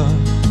horror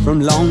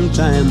from long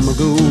time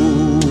ago.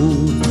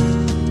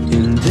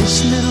 In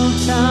this little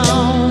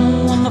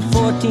town, when the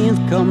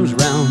 14th comes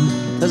round,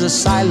 there's a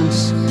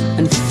silence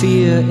and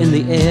fear in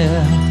the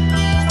air.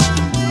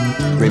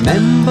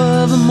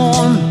 Remember the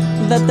morn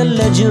that the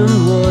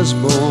legend was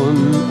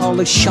born, all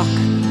the shock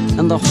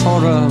and the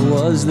horror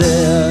was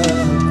there.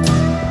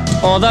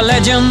 Or the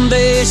legend,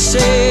 they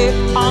say,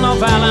 on a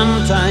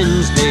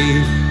Valentine's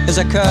Day is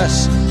a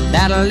curse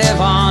that'll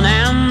live on,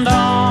 and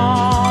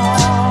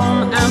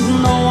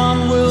no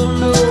one will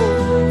know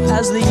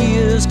as the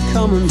years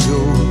come and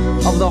go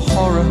of the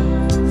horror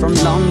from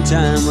long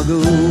time ago.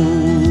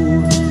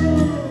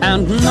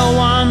 And no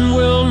one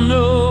will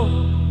know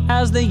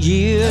as the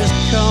years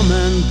come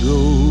and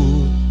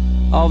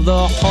go of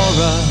the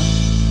horror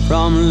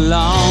from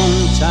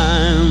long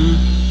time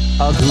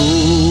ago.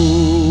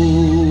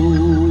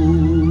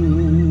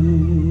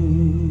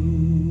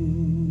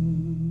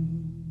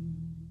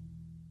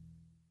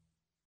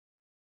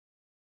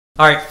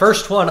 Alright,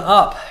 first one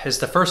up is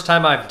the first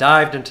time I've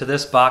dived into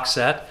this box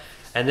set,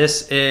 and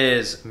this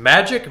is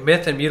Magic,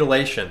 Myth, and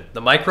Mutilation,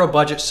 the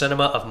micro-budget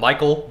cinema of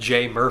Michael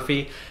J.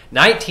 Murphy,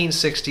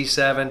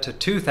 1967 to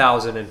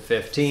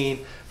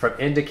 2015, from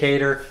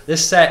Indicator.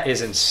 This set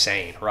is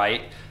insane,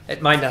 right?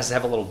 It might not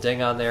have a little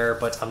ding on there,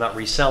 but I'm not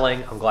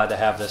reselling. I'm glad to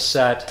have this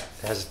set.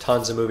 It has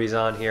tons of movies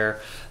on here.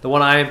 The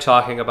one I am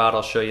talking about,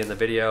 I'll show you in the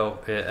video,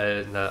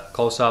 in the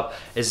close-up,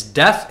 is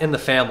Death in the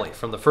Family,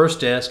 from the first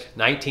disc,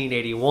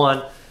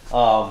 1981.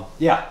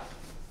 Yeah,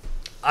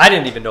 I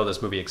didn't even know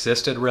this movie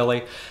existed,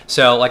 really.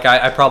 So, like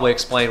I probably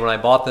explained when I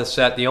bought this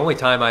set, the only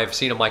time I've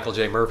seen a Michael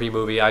J. Murphy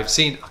movie, I've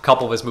seen a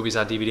couple of his movies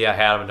on DVD, I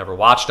had them and never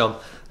watched them,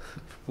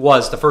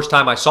 was the first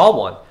time I saw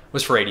one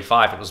was for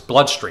 85. It was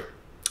Bloodstream.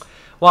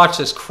 Watched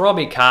this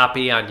crummy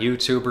copy on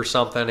YouTube or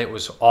something. It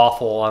was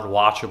awful,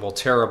 unwatchable,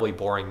 terribly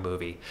boring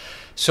movie.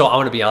 So I'm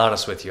going to be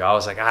honest with you. I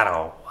was like, I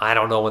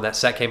don't know when that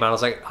set came out. I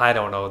was like, I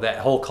don't know. That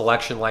whole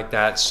collection like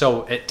that.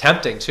 So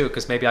tempting too,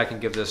 because maybe I can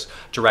give this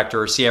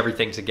director or see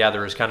everything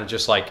together as kind of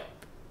just like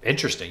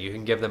interesting. You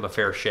can give them a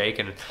fair shake,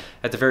 and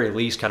at the very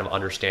least kind of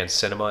understand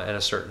cinema in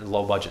a certain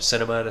low budget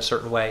cinema in a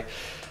certain way.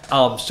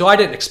 So I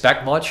didn't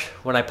expect much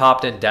when I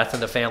popped in Death in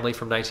the Family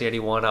from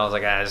 1981. I was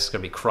like, this is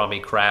going to be crummy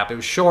crap. It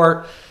was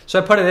short, so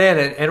I put it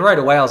in, and right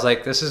away I was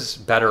like, this is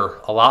better,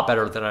 a lot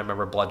better than I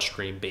remember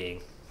Bloodstream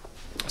being.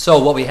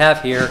 So what we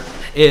have here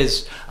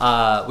is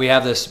we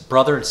have this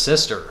brother and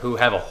sister who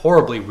have a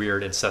horribly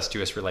weird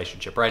incestuous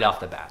relationship right off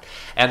the bat.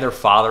 And their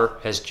father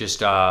has just,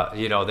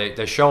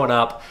 they're showing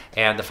up,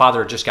 and the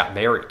father just got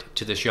married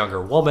to this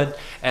younger woman,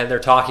 and they're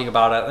talking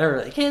about it.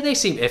 They're like, they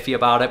seem iffy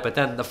about it, but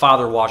then the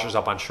father washes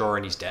up on shore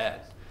and he's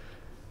dead.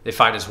 They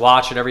find his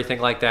watch and everything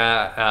like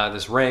that,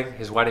 this ring,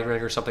 his wedding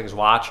ring or something, his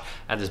watch,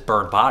 and this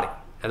burned body.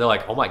 And they're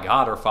like, oh my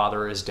God, our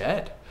father is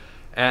dead.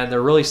 And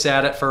they're really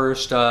sad at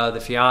first,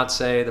 the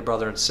fiance, the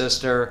brother and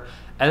sister.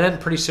 And then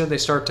pretty soon they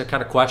start to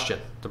kind of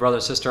question. The brother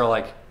and sister are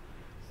like,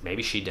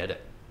 maybe she did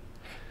it.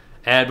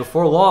 And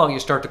before long, you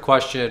start to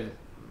question,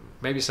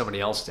 maybe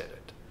somebody else did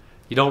it.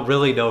 You don't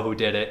really know who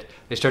did it.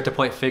 They start to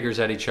point fingers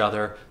at each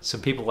other.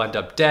 Some people end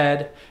up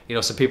dead.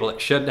 Some people that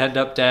shouldn't end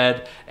up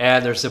dead.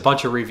 And there's a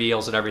bunch of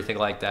reveals and everything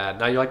like that.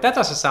 Now you're like, that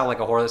doesn't sound like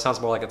a horror. That sounds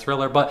more like a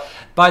thriller. But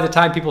by the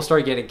time people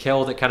start getting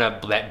killed, it kind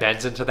of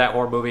bends into that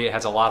horror movie. It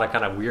has a lot of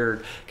kind of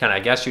weird, I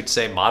guess you'd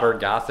say modern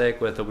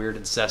gothic with the weird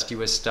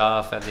incestuous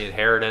stuff and the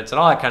inheritance and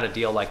all that kind of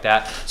deal like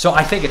that. So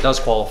I think it does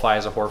qualify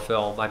as a horror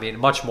film. I mean,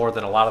 much more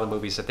than a lot of the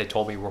movies that they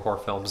told me were horror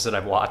films that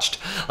I've watched,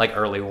 like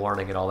Early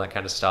Warning and all that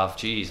kind of stuff.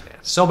 Jeez, man.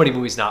 So many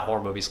movies, not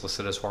horror movies,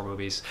 listed as horror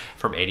movies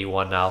from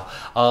 81 now.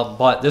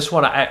 But this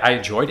one, I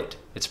enjoyed it.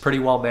 It's pretty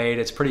well made.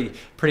 It's pretty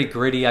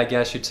gritty, I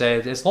guess you'd say.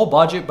 It's low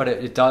budget, but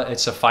it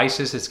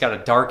suffices. It's got a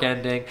dark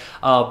ending.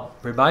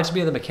 Reminds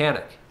me of The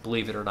Mechanic,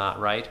 believe it or not,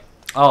 right?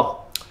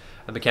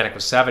 The Mechanic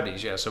was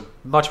 70s, yeah, so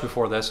much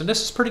before this. And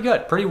this is pretty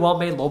good. Pretty well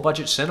made, low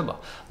budget cinema.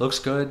 Looks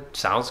good,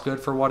 sounds good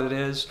for what it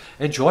is.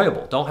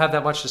 Enjoyable. Don't have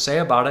that much to say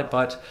about it,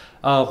 but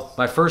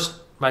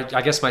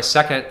my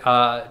second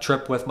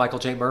trip with Michael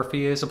J.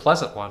 Murphy is a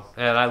pleasant one,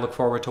 and I look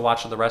forward to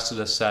watching the rest of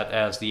this set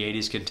as the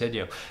 80s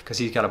continue, because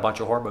he's got a bunch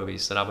of horror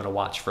movies that I'm going to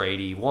watch for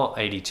 81,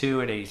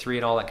 82, and 83,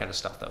 and all that kind of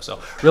stuff, though. So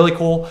really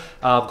cool.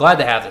 Glad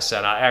to have this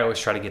set. I always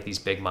try to get these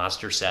big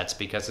monster sets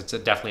because it's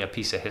definitely a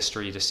piece of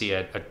history to see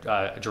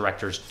a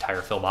director's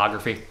entire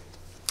filmography.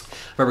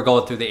 I remember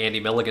going through the Andy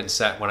Milligan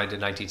set when I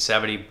did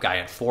 1970. Guy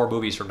had 4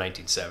 movies from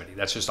 1970.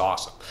 That's just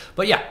awesome.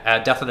 But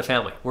yeah, Death in the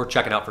Family. Worth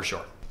checking out for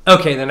sure.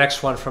 Okay, the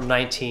next one from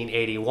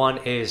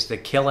 1981 is The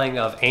Killing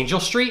of Angel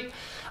Street.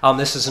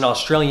 This is an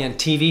Australian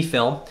TV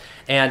film,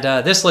 and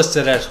this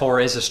listed as horror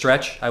is a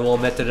stretch. I will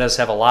admit that it does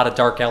have a lot of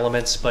dark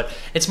elements, but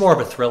it's more of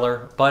a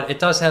thriller, but it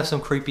does have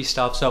some creepy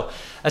stuff. So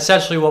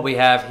essentially what we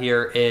have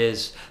here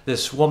is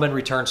this woman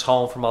returns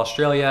home from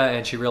Australia,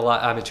 and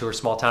to her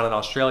small town in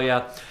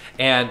Australia,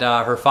 and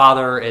her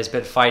father has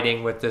been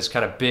fighting with this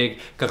kind of big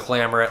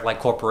conglomerate like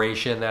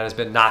corporation that has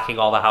been knocking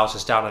all the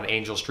houses down on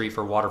Angel Street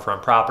for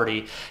waterfront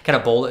property, kind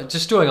of bold,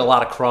 just doing a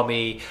lot of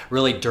crummy,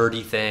 really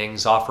dirty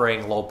things,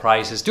 offering low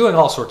prices, doing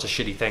all sorts of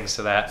shitty things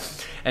to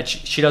that. And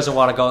she doesn't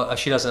want to go,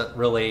 she doesn't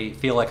really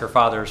feel like her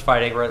father is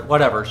fighting, or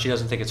whatever, she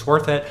doesn't think it's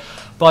worth it.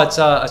 But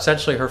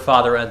essentially her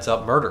father ends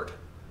up murdered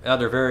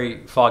under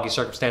very foggy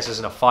circumstances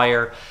in a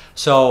fire.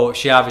 So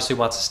she obviously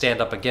wants to stand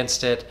up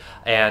against it,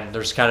 and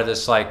there's kind of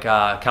this like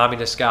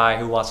communist guy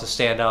who wants to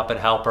stand up and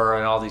help her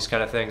and all these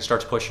kind of things,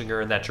 starts pushing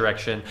her in that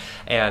direction,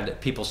 and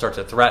people start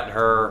to threaten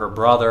her, her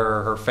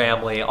brother, her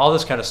family, all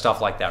this kind of stuff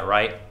like that,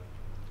 right?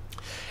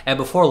 And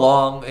before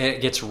long,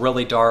 it gets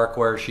really dark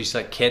where she's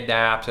like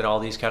kidnapped and all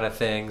these kind of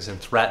things and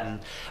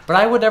threatened. But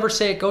I would never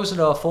say it goes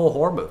into a full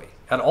horror movie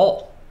at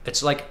all.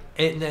 It's like,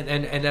 and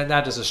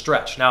that is a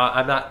stretch. Now,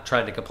 I'm not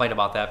trying to complain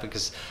about that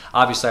because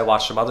obviously I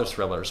watched some other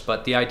thrillers,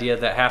 but the idea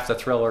that half the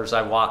thrillers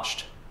I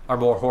watched are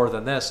more horror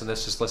than this, and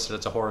this is listed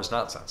as a horror is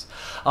nonsense.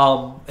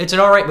 It's an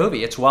alright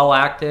movie. It's well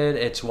acted,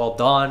 it's well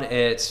done,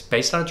 it's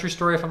based on a true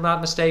story if I'm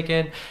not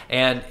mistaken,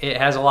 and it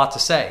has a lot to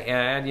say.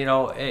 And you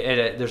know,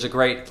 there's a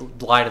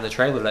great line in the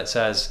trailer that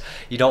says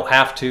you don't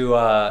have to,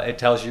 it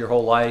tells you your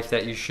whole life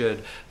that you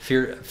should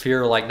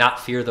fear like not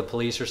fear the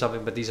police or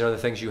something, but these are the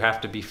things you have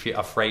to be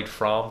afraid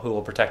from, who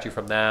will protect you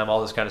from them,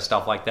 all this kind of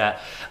stuff like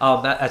that.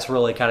 That's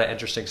really kind of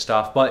interesting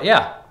stuff. But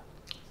yeah,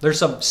 there's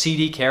some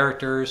seedy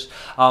characters,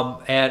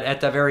 and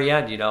at the very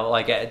end, you know,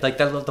 like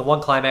the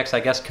one climax I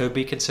guess could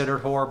be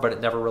considered horror, but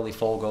it never really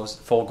full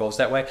goes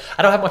that way.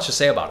 I don't have much to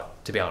say about it,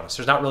 to be honest.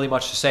 There's not really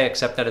much to say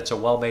except that it's a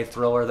well-made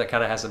thriller that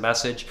kind of has a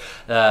message.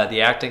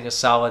 The acting is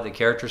solid, the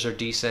characters are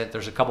decent.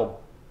 There's a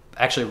couple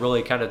actually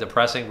really kind of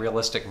depressing,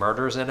 realistic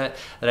murders in it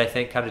that I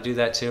think kind of do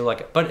that too.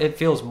 Like, but it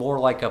feels more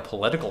like a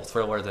political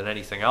thriller than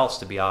anything else,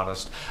 to be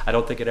honest. I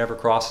don't think it ever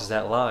crosses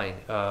that line,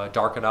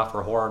 dark enough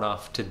or horror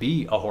enough to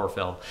be a horror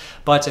film.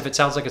 But if it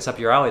sounds like it's up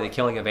your alley, The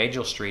Killing of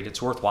Angel Street,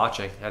 it's worth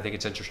watching. I think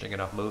it's an interesting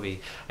enough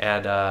movie,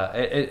 and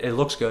it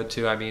looks good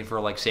too. I mean,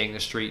 for like seeing the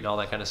street and all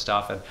that kind of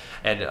stuff,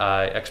 and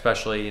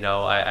especially, you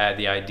know, I add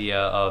the idea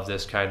of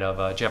this kind of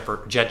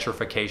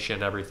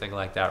gentrification, everything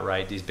like that,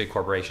 right? These big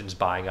corporations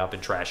buying up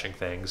and trashing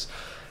things.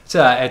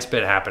 It's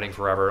been happening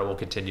forever. It will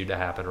continue to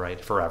happen, right?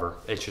 Forever.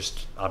 It's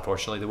just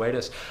unfortunately the way it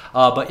is.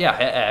 But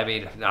yeah, I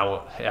mean,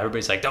 now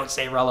everybody's like, don't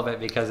say relevant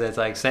because it's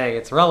like saying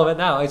it's relevant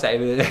now.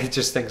 It's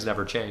just things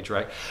never change,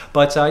 right?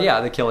 But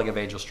yeah, The Killing of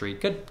Angel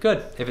Street.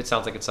 Good. If it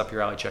sounds like it's up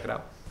your alley, check it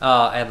out.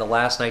 And the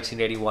last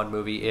 1981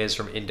 movie is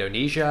from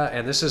Indonesia,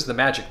 and this is The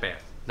Magic Man.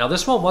 Now,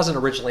 this one wasn't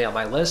originally on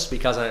my list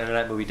because on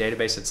Internet Movie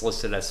Database it's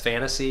listed as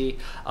fantasy,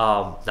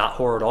 not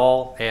horror at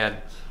all, and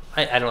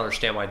I don't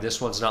understand why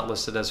this one's not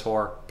listed as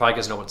horror. Probably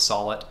because no one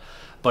saw it.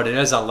 But it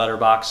is on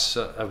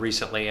Letterboxd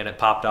recently, and it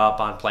popped up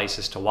on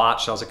places to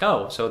watch. So I was like,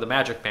 oh, so The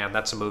Magic Man,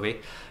 that's a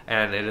movie.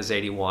 And it is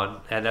 81.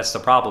 And that's the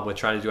problem with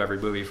trying to do every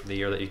movie from the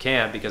year that you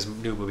can, because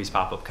new movies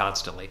pop up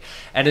constantly.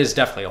 And it is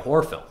definitely a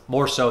horror film,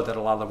 more so than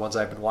a lot of the ones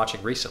I've been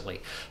watching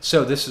recently.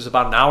 So this is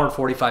about an hour and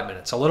 45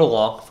 minutes. A little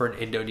long for an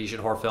Indonesian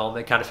horror film.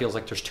 It kind of feels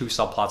like there's two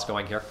subplots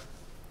going here.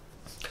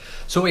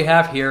 So what we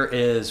have here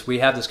is we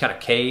have this kind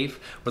of cave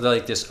where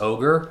like this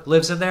ogre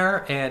lives in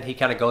there, and he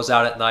kind of goes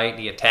out at night and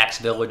he attacks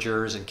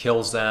villagers and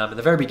kills them. In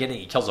the very beginning,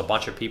 he kills a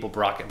bunch of people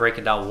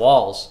breaking down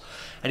walls,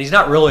 and he's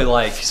not really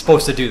like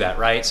supposed to do that,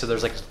 right? So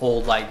there's like this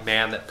old like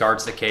man that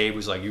guards the cave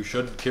who's like, you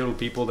shouldn't kill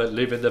people that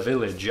live in the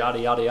village,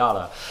 yada yada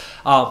yada.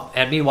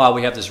 And meanwhile,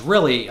 we have this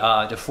really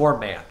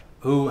deformed man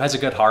who has a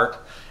good heart.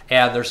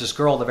 And there's this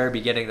girl in the very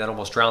beginning that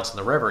almost drowns in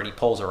the river, and he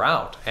pulls her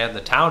out. And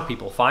the town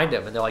people find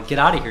him, and they're like, get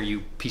out of here, you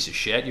piece of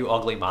shit, you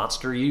ugly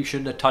monster. You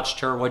shouldn't have touched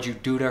her. What'd you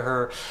do to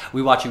her?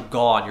 We want you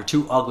gone. You're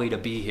too ugly to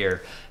be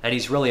here. And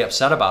he's really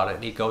upset about it,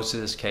 and he goes to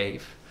this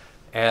cave.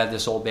 And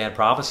this old man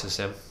promises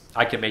him,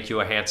 I can make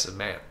you a handsome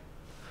man,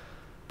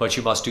 but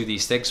you must do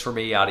these things for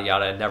me, yada,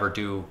 yada, and never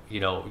do,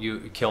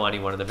 you kill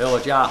anyone in the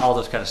village, yeah, all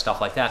this kind of stuff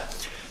like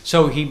that.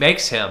 So he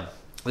makes him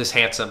this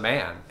handsome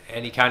man,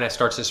 and he kind of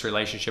starts this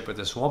relationship with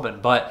this woman,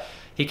 but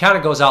he kind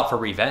of goes out for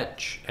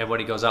revenge. And when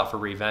he goes out for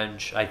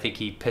revenge, I think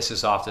he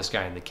pisses off this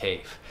guy in the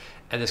cave,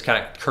 and this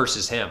kind of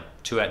curses him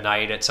to at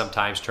night at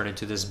sometimes turn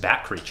into this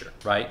bat creature,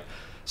 right?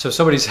 So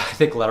somebody's, I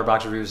think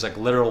Letterboxd review is like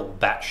literal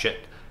bat shit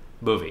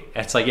movie.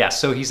 And it's like, yeah,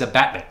 so he's a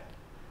Batman.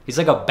 He's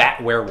like a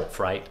bat werewolf,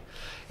 right?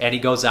 And he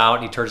goes out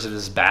and he turns into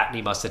this bat, and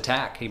he must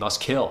attack, he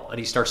must kill, and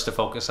he starts to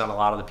focus on a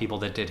lot of the people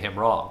that did him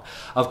wrong.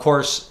 Of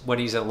course, when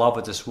he's in love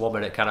with this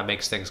woman, it kind of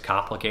makes things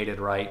complicated,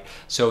 right?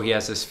 So he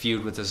has this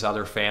feud with this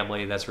other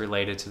family that's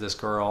related to this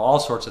girl, all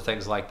sorts of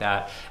things like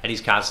that, and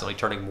he's constantly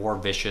turning more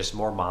vicious,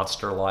 more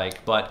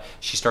monster-like, but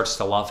she starts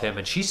to love him,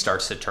 and she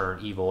starts to turn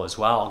evil as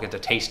well, get the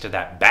taste of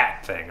that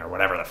bat thing, or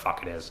whatever the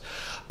fuck it is.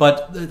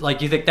 But,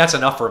 like, you think that's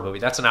enough for a movie.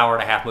 That's an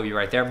hour-and-a-half movie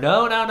right there.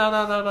 No.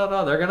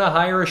 They're going to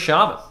hire a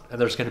shaman, and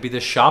there's going to be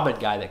this shaman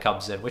guy that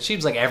comes in, which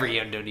seems like every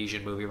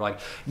Indonesian movie. We're like,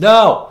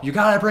 no, you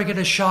got to bring in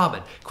a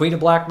shaman. Queen of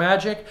Black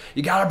Magic,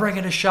 you got to bring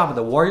in a shaman.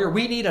 The warrior,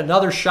 we need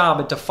another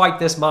shaman to fight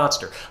this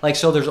monster. Like,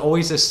 so there's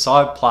always this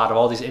subplot of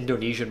all these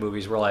Indonesian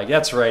movies where, like,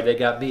 that's right, they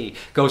got me.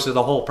 Goes to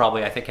the Hole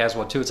probably, I think, has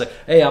one too. It's like,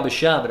 hey, I'm a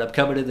shaman. I'm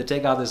coming in to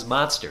take on this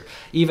monster.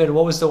 Even,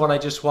 what was the one I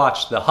just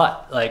watched? The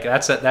Hut. Like,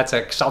 that's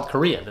a South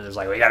Korean. And it's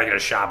like, we got to get a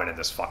shaman in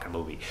this fucking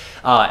movie.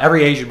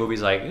 Every Asian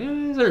movie's like,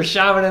 is there a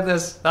shaman in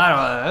this?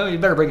 I don't know. You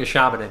better bring a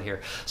shaman in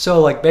here.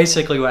 So, like,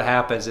 basically what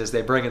happens is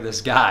they bring in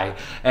this guy,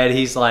 and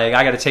he's like,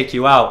 I got to take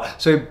you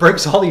out. So he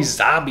brings all these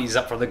zombies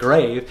up from the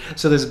grave.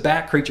 So this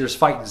bat creature's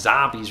fighting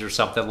zombies or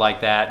something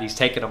like that. And he's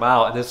taking them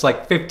out. And it's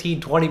like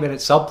 15, 20-minute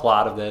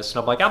subplot of this. And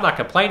I'm like, I'm not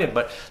complaining,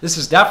 but this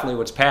is definitely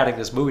what's padding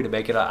this movie to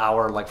make it an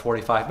hour and like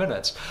 45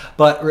 minutes.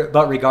 But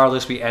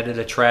regardless, we ended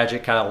a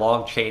tragic kind of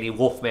Long Chaney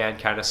Wolfman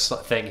kind of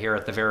thing here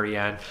at the very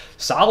end.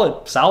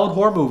 Solid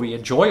horror movie,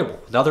 enjoyable.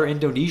 Another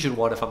Indonesian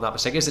one, if I'm not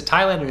mistaken. Is it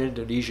Thailand or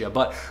Indonesia?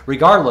 But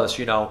regardless,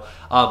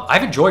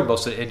 I've enjoyed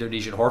most of the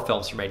Indonesian horror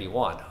films from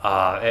 '81.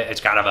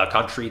 It's kind of a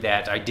country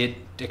that I did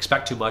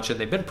expect too much, and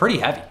they've been pretty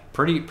heavy,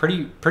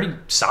 pretty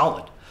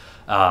solid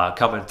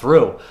coming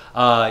through.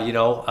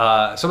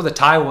 Some of the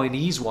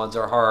Taiwanese ones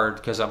are hard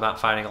because I'm not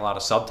finding a lot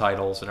of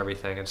subtitles and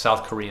everything, and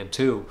South Korean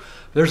too.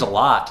 There's a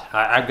lot.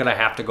 I'm gonna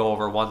have to go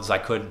over ones I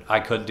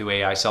couldn't do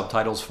AI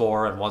subtitles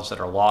for, and ones that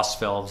are lost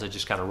films. I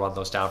just kind of run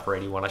those down for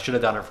 81. I should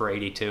have done it for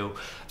 82,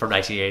 from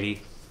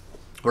 1980.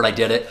 When I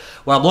did it,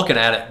 well, I'm looking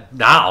at it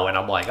now, and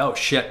I'm like, oh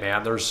shit,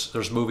 man,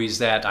 there's movies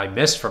that I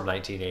missed from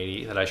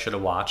 1980 that I should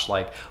have watched,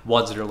 like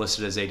ones that are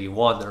listed as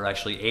 81 that are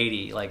actually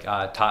 80, like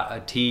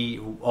Toyol,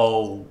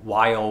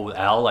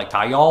 like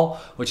Tayol,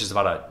 which is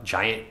about a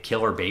giant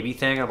killer baby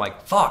thing. I'm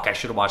like, fuck, I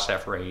should have watched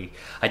that for 80.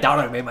 I doubt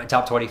I made my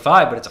top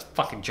 25, but it's a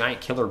fucking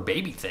giant killer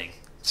baby thing.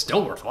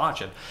 Still worth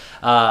watching.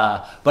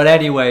 But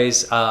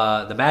anyways,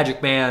 The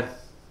Magic Man,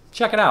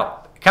 check it out.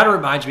 Kind of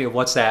reminds me of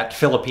what's that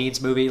Philippines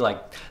movie, like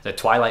the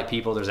Twilight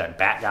People. There's that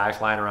bat guy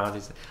flying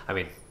around. I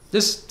mean,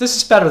 this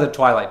is better than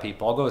Twilight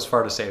People. I'll go as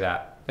far to say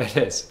that. It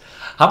is.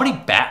 How many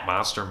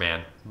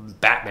Batman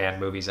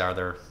movies are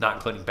there, not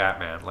including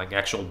Batman, like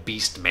actual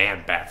beast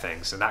man bat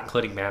things, and not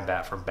including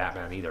Man-Bat from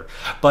Batman either.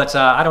 But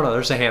I don't know,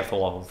 there's a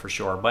handful of them for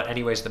sure. But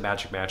anyways, The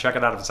Magic Man. Check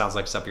it out if it sounds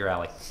like it's up your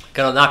alley.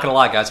 Not gonna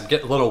lie, guys, I'm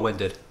getting a little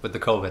winded with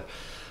the COVID.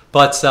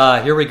 But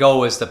here we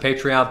go, is the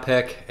Patreon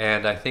pick,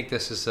 and I think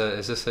this is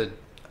this a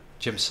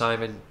Jim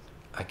Simon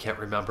I can't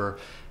remember.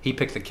 He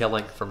picked The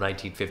Killing from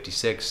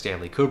 1956,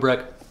 Stanley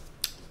Kubrick.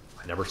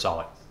 I never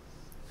saw it.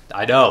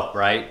 I know,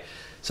 right?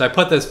 So I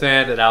put this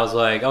in, and I was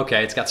like,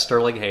 okay, it's got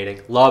Sterling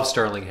Hayden. Love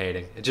Sterling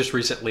Hayden. I just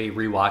recently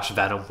rewatched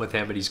Venom with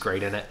him, and he's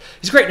great in it.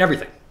 He's great in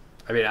everything.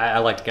 I mean, I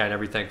like the guy in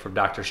everything from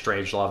Doctor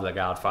Strangelove, The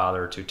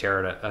Godfather, to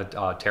Terror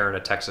in a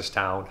Texas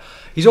Town.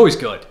 He's always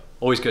good.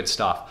 Always good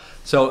stuff.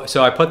 So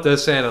I put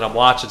this in, and I'm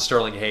watching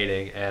Sterling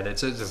Hayden, and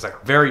it's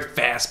like a very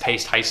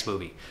fast-paced heist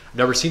movie. I've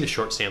never seen a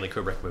short Stanley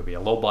Kubrick movie,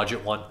 a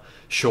low-budget one,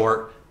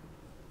 short,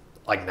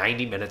 like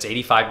 90 minutes,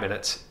 85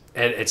 minutes,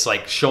 and it's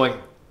like showing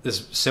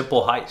this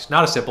simple heist.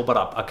 Not a simple, but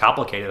a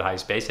complicated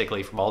heist,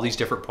 basically, from all these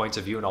different points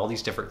of view and all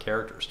these different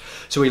characters.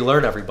 So we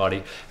learn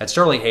everybody, and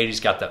Sterling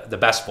Hayden's got the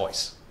best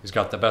voice. He's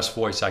got the best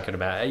voice I could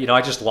imagine. You know,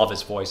 I just love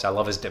his voice. I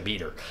love his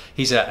demeanor.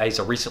 He's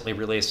a recently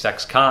released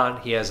ex-con.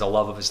 He has the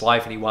love of his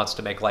life, and he wants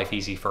to make life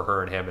easy for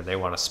her and him, and they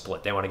want to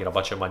split. They want to get a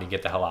bunch of money,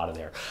 get the hell out of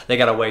there. They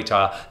got a way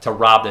to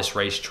rob this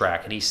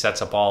racetrack, and he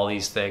sets up all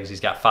these things.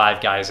 He's got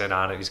 5 guys in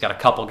on it. He's got a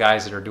couple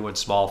guys that are doing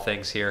small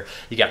things here.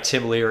 You got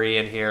Tim Leary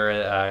in here,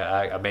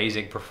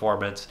 amazing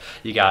performance.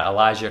 You got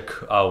Elijah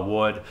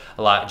Wood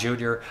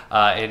Jr.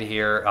 In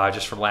here,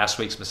 just from last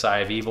week's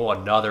Messiah of Evil.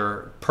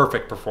 Another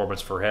perfect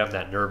performance for him,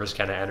 that nervous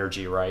kind of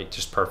energy, right?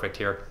 Just perfect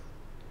here.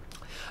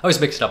 I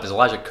always mix it up. Is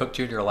Elijah Cook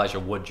Jr. or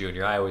Elijah Wood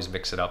Jr.? I always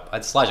mix it up.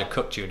 It's Elijah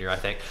Cook Jr., I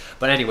think.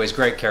 But anyways,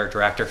 great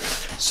character actor.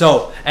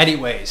 So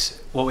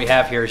anyways, what we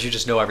have here is you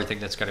just know everything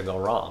that's going to go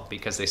wrong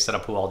because they set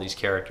up who all these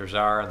characters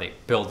are and they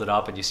build it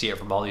up and you see it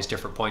from all these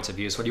different points of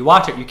view. So when you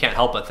watch it, you can't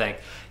help but think,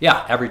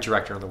 yeah, every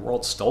director in the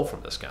world stole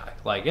from this guy.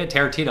 Like, yeah,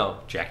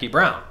 Tarantino, Jackie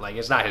Brown. Like,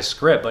 it's not his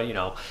script, but, you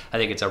know, I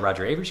think it's a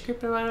Roger Avary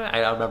script.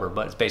 I don't remember,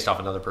 but it's based off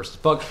another person's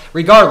book.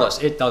 Regardless,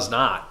 it does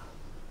not.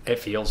 It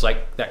feels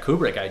like that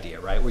Kubrick idea,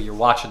 right? Where you're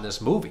watching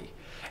this movie.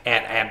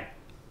 And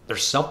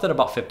there's something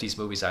about 50s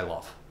movies I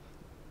love.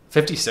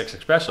 56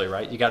 especially,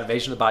 right? You got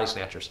Invasion of the Body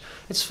Snatchers.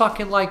 It's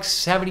fucking like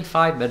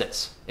 75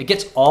 minutes. It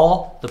gets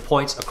all the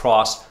points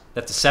across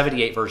that the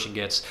 78 version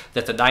gets,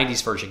 that the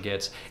 90s version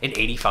gets in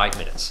 85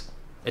 minutes.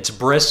 It's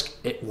brisk,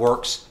 it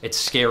works, it's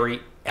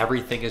scary,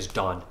 everything is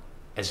done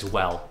as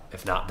well,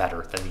 if not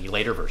better, than the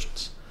later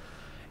versions.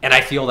 And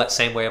I feel that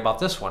same way about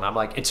this one. I'm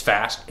like, it's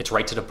fast, it's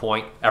right to the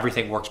point,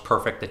 everything works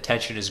perfect, the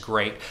tension is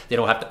great, they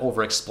don't have to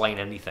over-explain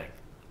anything.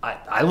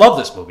 I love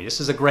this movie.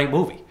 This is a great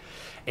movie.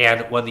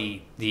 And when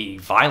the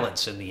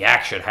violence and the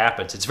action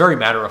happens, it's very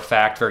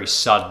matter-of-fact, very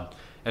sudden,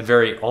 and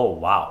very, oh,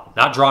 wow,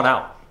 not drawn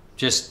out.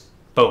 Just,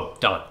 boom,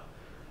 done.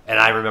 And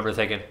I remember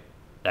thinking,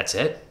 that's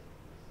it?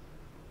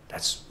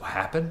 That's what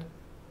happened?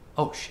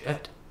 Oh,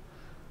 shit.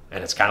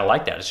 And it's kind of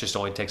like that. It just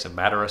only takes a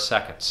matter of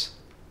seconds.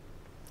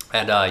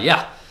 And,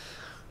 yeah,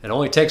 it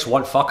only takes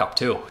one fuck-up,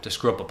 too, to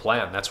screw up a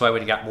plan. That's why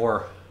when you got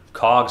more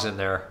cogs in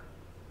there,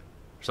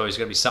 there's always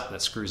going to be something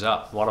that screws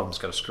up. One of them's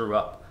going to screw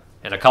up,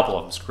 and a couple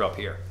of them screw up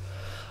here.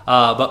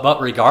 But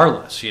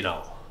regardless, you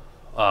know,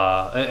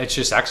 it's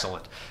just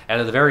excellent.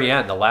 And at the very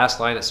end, the last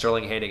line that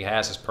Sterling Hayden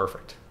has is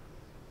perfect.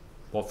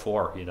 What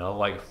for? You know,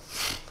 like,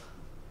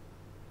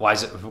 why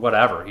is it?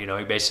 Whatever. You know,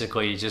 he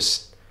basically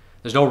just,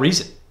 there's no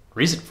reason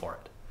for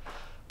it.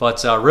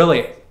 But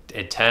really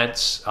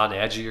intense, on the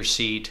edge of your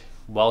seat,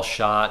 well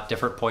shot,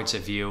 different points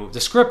of view. The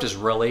script is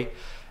really,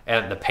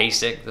 and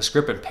the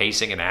script and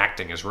pacing and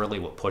acting is really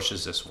what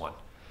pushes this one.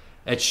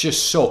 It's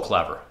just so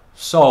clever,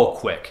 so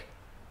quick.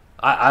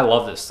 I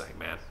love this thing,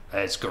 man.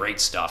 It's great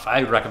stuff.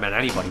 I recommend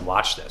anybody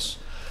watch this.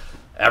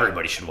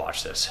 Everybody should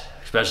watch this,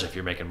 especially if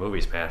you're making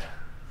movies, man.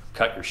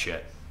 Cut your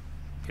shit.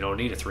 You don't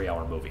need a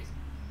 3-hour movie.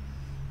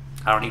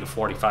 I don't need a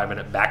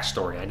 45-minute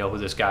backstory. I know who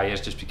this guy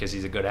is just because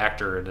he's a good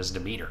actor and his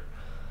demeanor.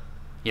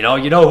 You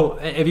know,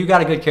 if you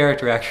got a good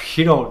character actor,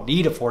 you don't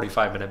need a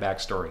 45-minute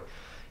backstory.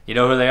 You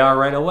know who they are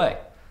right away.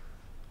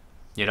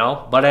 You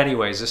know? But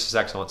anyways, this is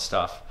excellent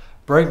stuff.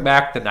 Bring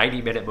back the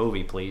 90-minute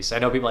movie, please. I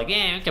know people are like,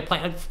 yeah,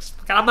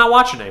 I'm not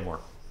watching it anymore.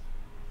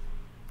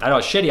 I know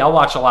it's shitty. I'll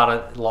watch a lot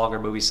of longer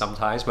movies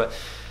sometimes, but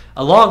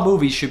a long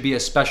movie should be a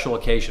special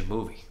occasion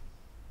movie.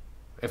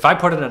 If I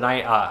put in a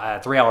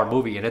 3-hour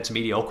movie and it's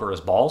mediocre as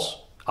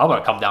balls, I'm going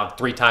to come down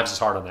 3 times as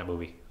hard on that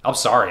movie. I'm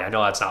sorry. I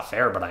know that's not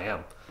fair, but I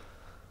am.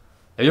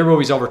 If your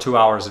movie's over 2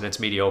 hours and it's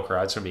mediocre,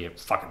 it's going to be a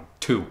fucking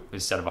 2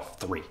 instead of a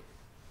 3.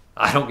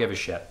 I don't give a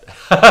shit.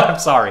 I'm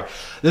sorry.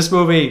 This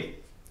movie,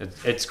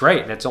 it's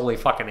great, and it's only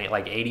fucking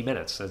like 80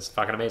 minutes. It's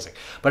fucking amazing.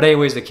 But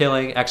anyways, The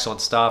Killing,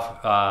 excellent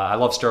stuff. I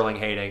love Sterling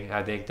Hayden.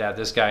 I think that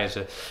this guy is,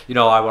 I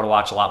want to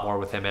watch a lot more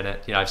with him in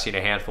it. You know, I've seen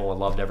a handful and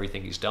loved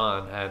everything he's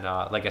done. And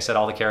like I said,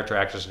 all the character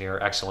actors in here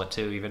are excellent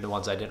too, even the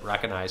ones I didn't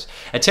recognize.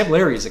 And Tim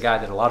Leary is a guy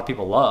that a lot of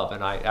people love,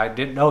 and I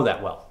didn't know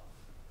that well.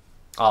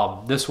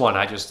 This one,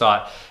 I just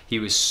thought he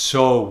was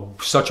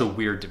such a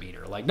weird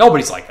demeanor. Like,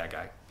 nobody's like that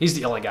guy. He's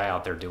the only guy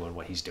out there doing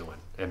what he's doing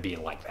and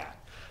being like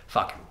that.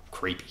 Fucking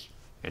creepy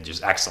and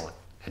just excellent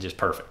and just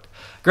perfect.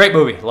 Great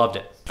movie. Loved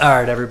it. All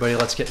right, everybody,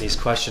 let's get these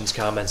questions,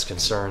 comments,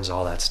 concerns,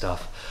 all that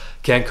stuff.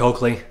 Ken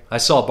Coakley. I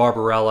saw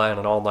Barbarella in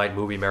an all-night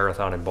movie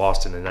marathon in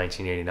Boston in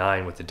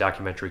 1989 with the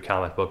documentary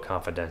Comic Book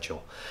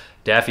Confidential.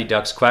 Daffy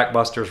Duck's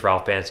Quackbusters,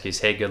 Ralph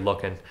Bansky's Hey Good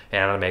Looking,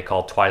 an anime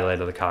called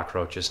Twilight of the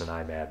Cockroaches, and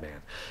I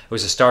Madman. It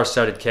was a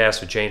star-studded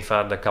cast with Jane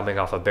Fonda coming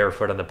off of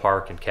Barefoot in the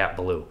Park and Cat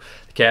Ballou.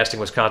 The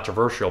casting was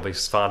controversial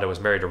because Fonda was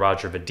married to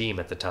Roger Vadim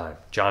at the time.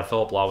 John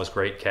Philip Law was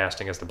great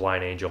casting as the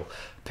blind angel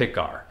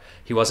Pigar.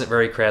 He wasn't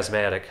very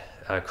charismatic.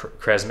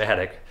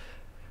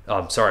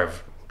 Sorry,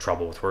 I've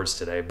trouble with words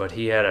today, but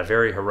he had a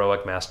very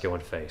heroic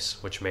masculine face,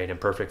 which made him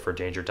perfect for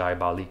Danger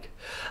Diabolique,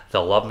 The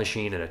Love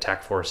Machine, and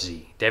Attack Force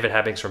Z. David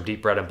Hebbings from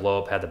Deep Red and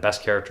Blow Up had the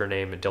best character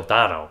name,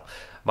 Dildano.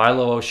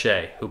 Milo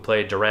O'Shea, who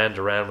played Duran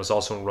Duran, was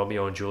also in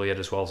Romeo and Juliet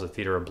as well as The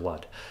Theater of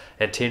Blood.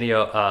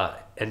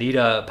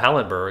 Anita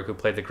Pallenberg, who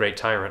played the Great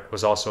Tyrant,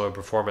 was also in a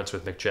performance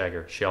with Mick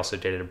Jagger. She also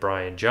dated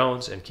Brian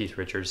Jones and Keith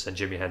Richards and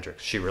Jimi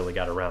Hendrix. She really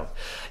got around.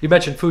 You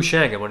mentioned Fu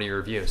Shang in one of your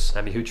reviews.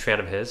 I'm a huge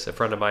fan of his. A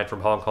friend of mine from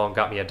Hong Kong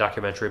got me a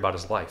documentary about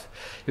his life.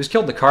 He was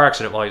killed in a car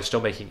accident while he was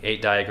still making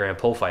 8 Diagram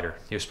Pole Fighter.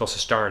 He was supposed to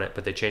star in it,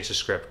 but they changed the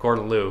script.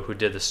 Gordon Liu, who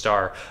did the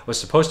star, was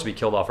supposed to be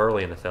killed off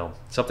early in the film.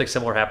 Something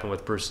similar happened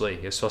with Bruce Lee.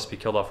 He was supposed to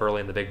be killed off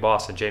early in The Big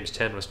Boss, and James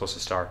Tin was supposed to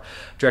star.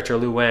 Director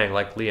Liu Wang,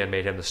 like Lee, and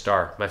made him the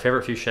star. My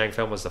favorite Fu Shang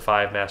film was The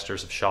Five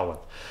Masters of Shaolin.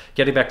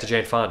 Getting back to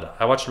Jane Fonda,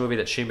 I watched a movie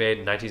that she made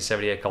in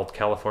 1978 called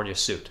California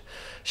Suit.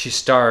 She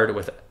starred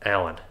with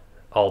Alan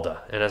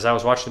Alda, and as I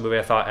was watching the movie,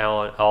 I thought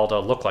Alan Alda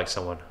looked like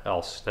someone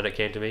else. Then it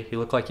came to me, he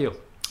looked like you.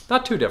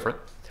 Not too different.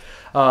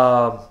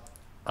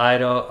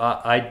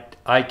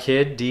 I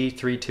Kid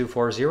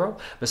D3240.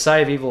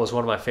 Messiah of Evil is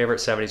one of my favorite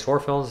 70s horror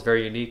films.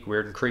 Very unique,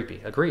 weird, and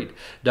creepy. Agreed.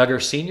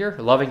 Duggar Sr.,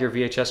 loving your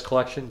VHS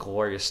collection.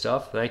 Glorious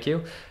stuff. Thank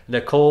you.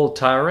 Nicole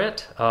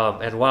Tyrant.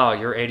 And wow,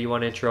 your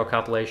 81 intro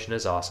compilation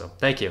is awesome.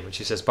 Thank you. And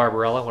she says,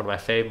 Barbarella, one of my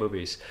fave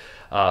movies.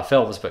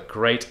 Films, but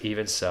great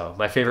even so.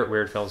 My favorite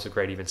weird films, but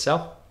great even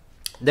so.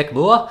 Nick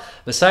Mua,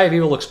 Messiah of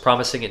Evil looks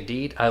promising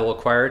indeed. I will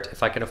acquire it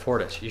if I can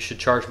afford it. You should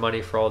charge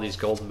money for all these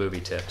golden movie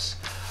tips.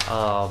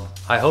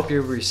 I hope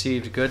you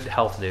received good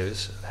health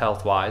news,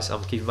 health-wise.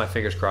 I'm keeping my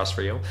fingers crossed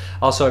for you.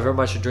 Also, I very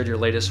much enjoyed your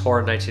latest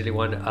Horror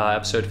 1981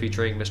 episode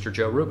featuring Mr.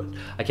 Joe Rubin.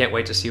 I can't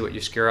wait to see what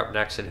you scare up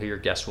next and who your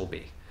guest will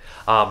be.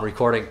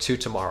 Recording 2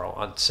 tomorrow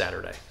on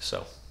Saturday,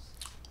 so...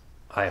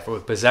 I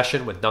have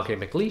Possession with Duncan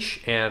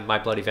McLeish and My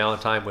Bloody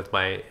Valentine with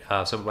my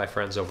some of my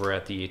friends over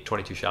at the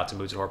 22 Shots of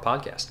Moods and Horror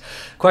podcast.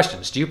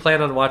 Questions. Do you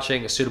plan on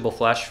watching A Suitable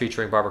Flesh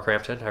featuring Barbara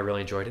Crampton? I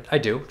really enjoyed it. I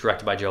do.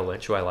 Directed by Joe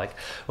Lynch, who I like.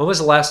 When was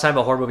the last time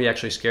a horror movie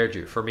actually scared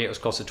you? For me, it was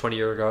close to 20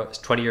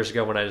 years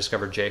ago when I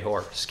discovered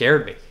J-horror.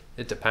 Scared me.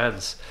 It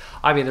depends.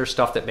 I mean, there's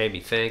stuff that made me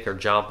think or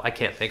jump. I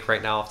can't think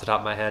right now off the top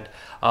of my head.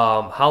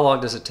 How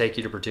long does it take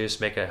you to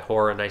make a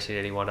horror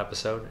 1981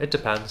 episode? It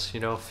depends.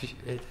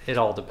 It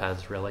all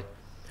depends, really.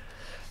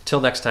 Till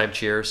next time,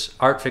 cheers.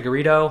 Art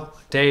Figueredo,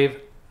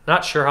 Dave,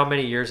 not sure how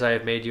many years I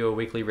have made you a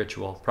weekly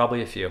ritual.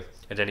 Probably a few,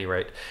 at any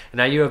rate. And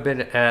now you have been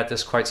at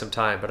this quite some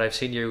time, but I've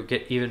seen you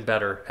get even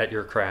better at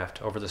your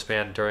craft over the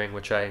span during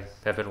which I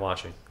have been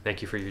watching.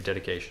 Thank you for your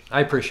dedication.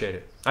 I appreciate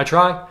it. I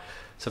try.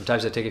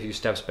 Sometimes I take a few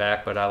steps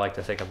back, but I like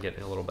to think I'm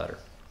getting a little better.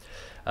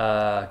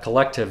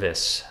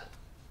 Collectivists.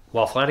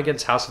 While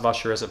Flanagan's House of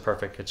Usher isn't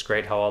perfect, it's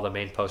great how all the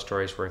main post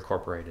stories were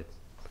incorporated.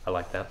 I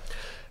like that.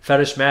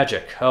 Fetish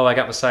Magic. Oh, I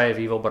got Messiah of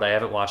Evil, but I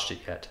haven't watched it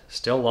yet.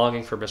 Still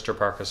longing for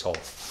Mrparka's hole.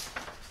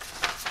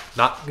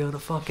 Not gonna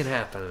fucking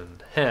happen.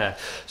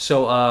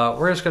 So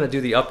we're just gonna do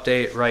the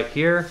update right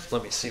here.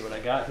 Let me see what I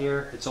got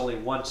here. It's only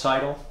one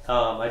title.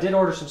 I did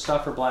order some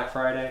stuff for Black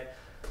Friday.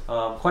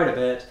 Quite a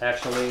bit,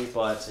 actually,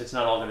 but it's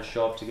not all gonna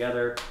show up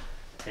together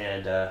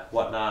and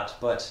whatnot.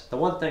 But the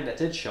one thing that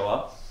did show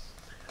up,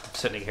 I'm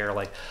sitting here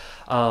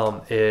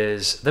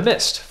is The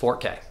Mist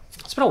 4K.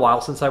 It's been a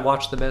while since I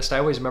watched The Mist. I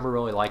always remember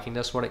really liking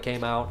this when it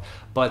came out,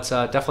 but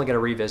definitely going to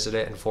revisit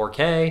it in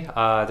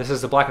 4K. This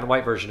is the black and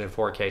white version in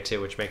 4K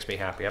too, which makes me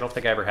happy. I don't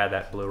think I ever had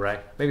that Blu-ray.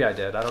 Maybe I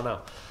did. I don't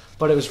know.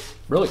 But it was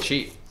really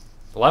cheap.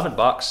 $11,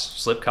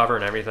 slipcover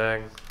and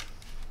everything.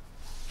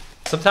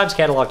 Sometimes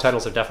catalog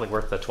titles are definitely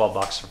worth the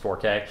 $12 for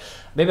 4K.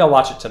 Maybe I'll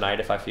watch it tonight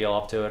if I feel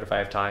up to it, if I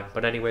have time.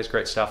 But anyways,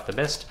 great stuff. The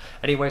Mist.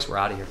 Anyways, we're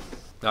out of here.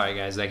 All right,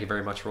 guys. Thank you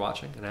very much for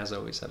watching. And as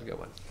always, have a good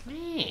one.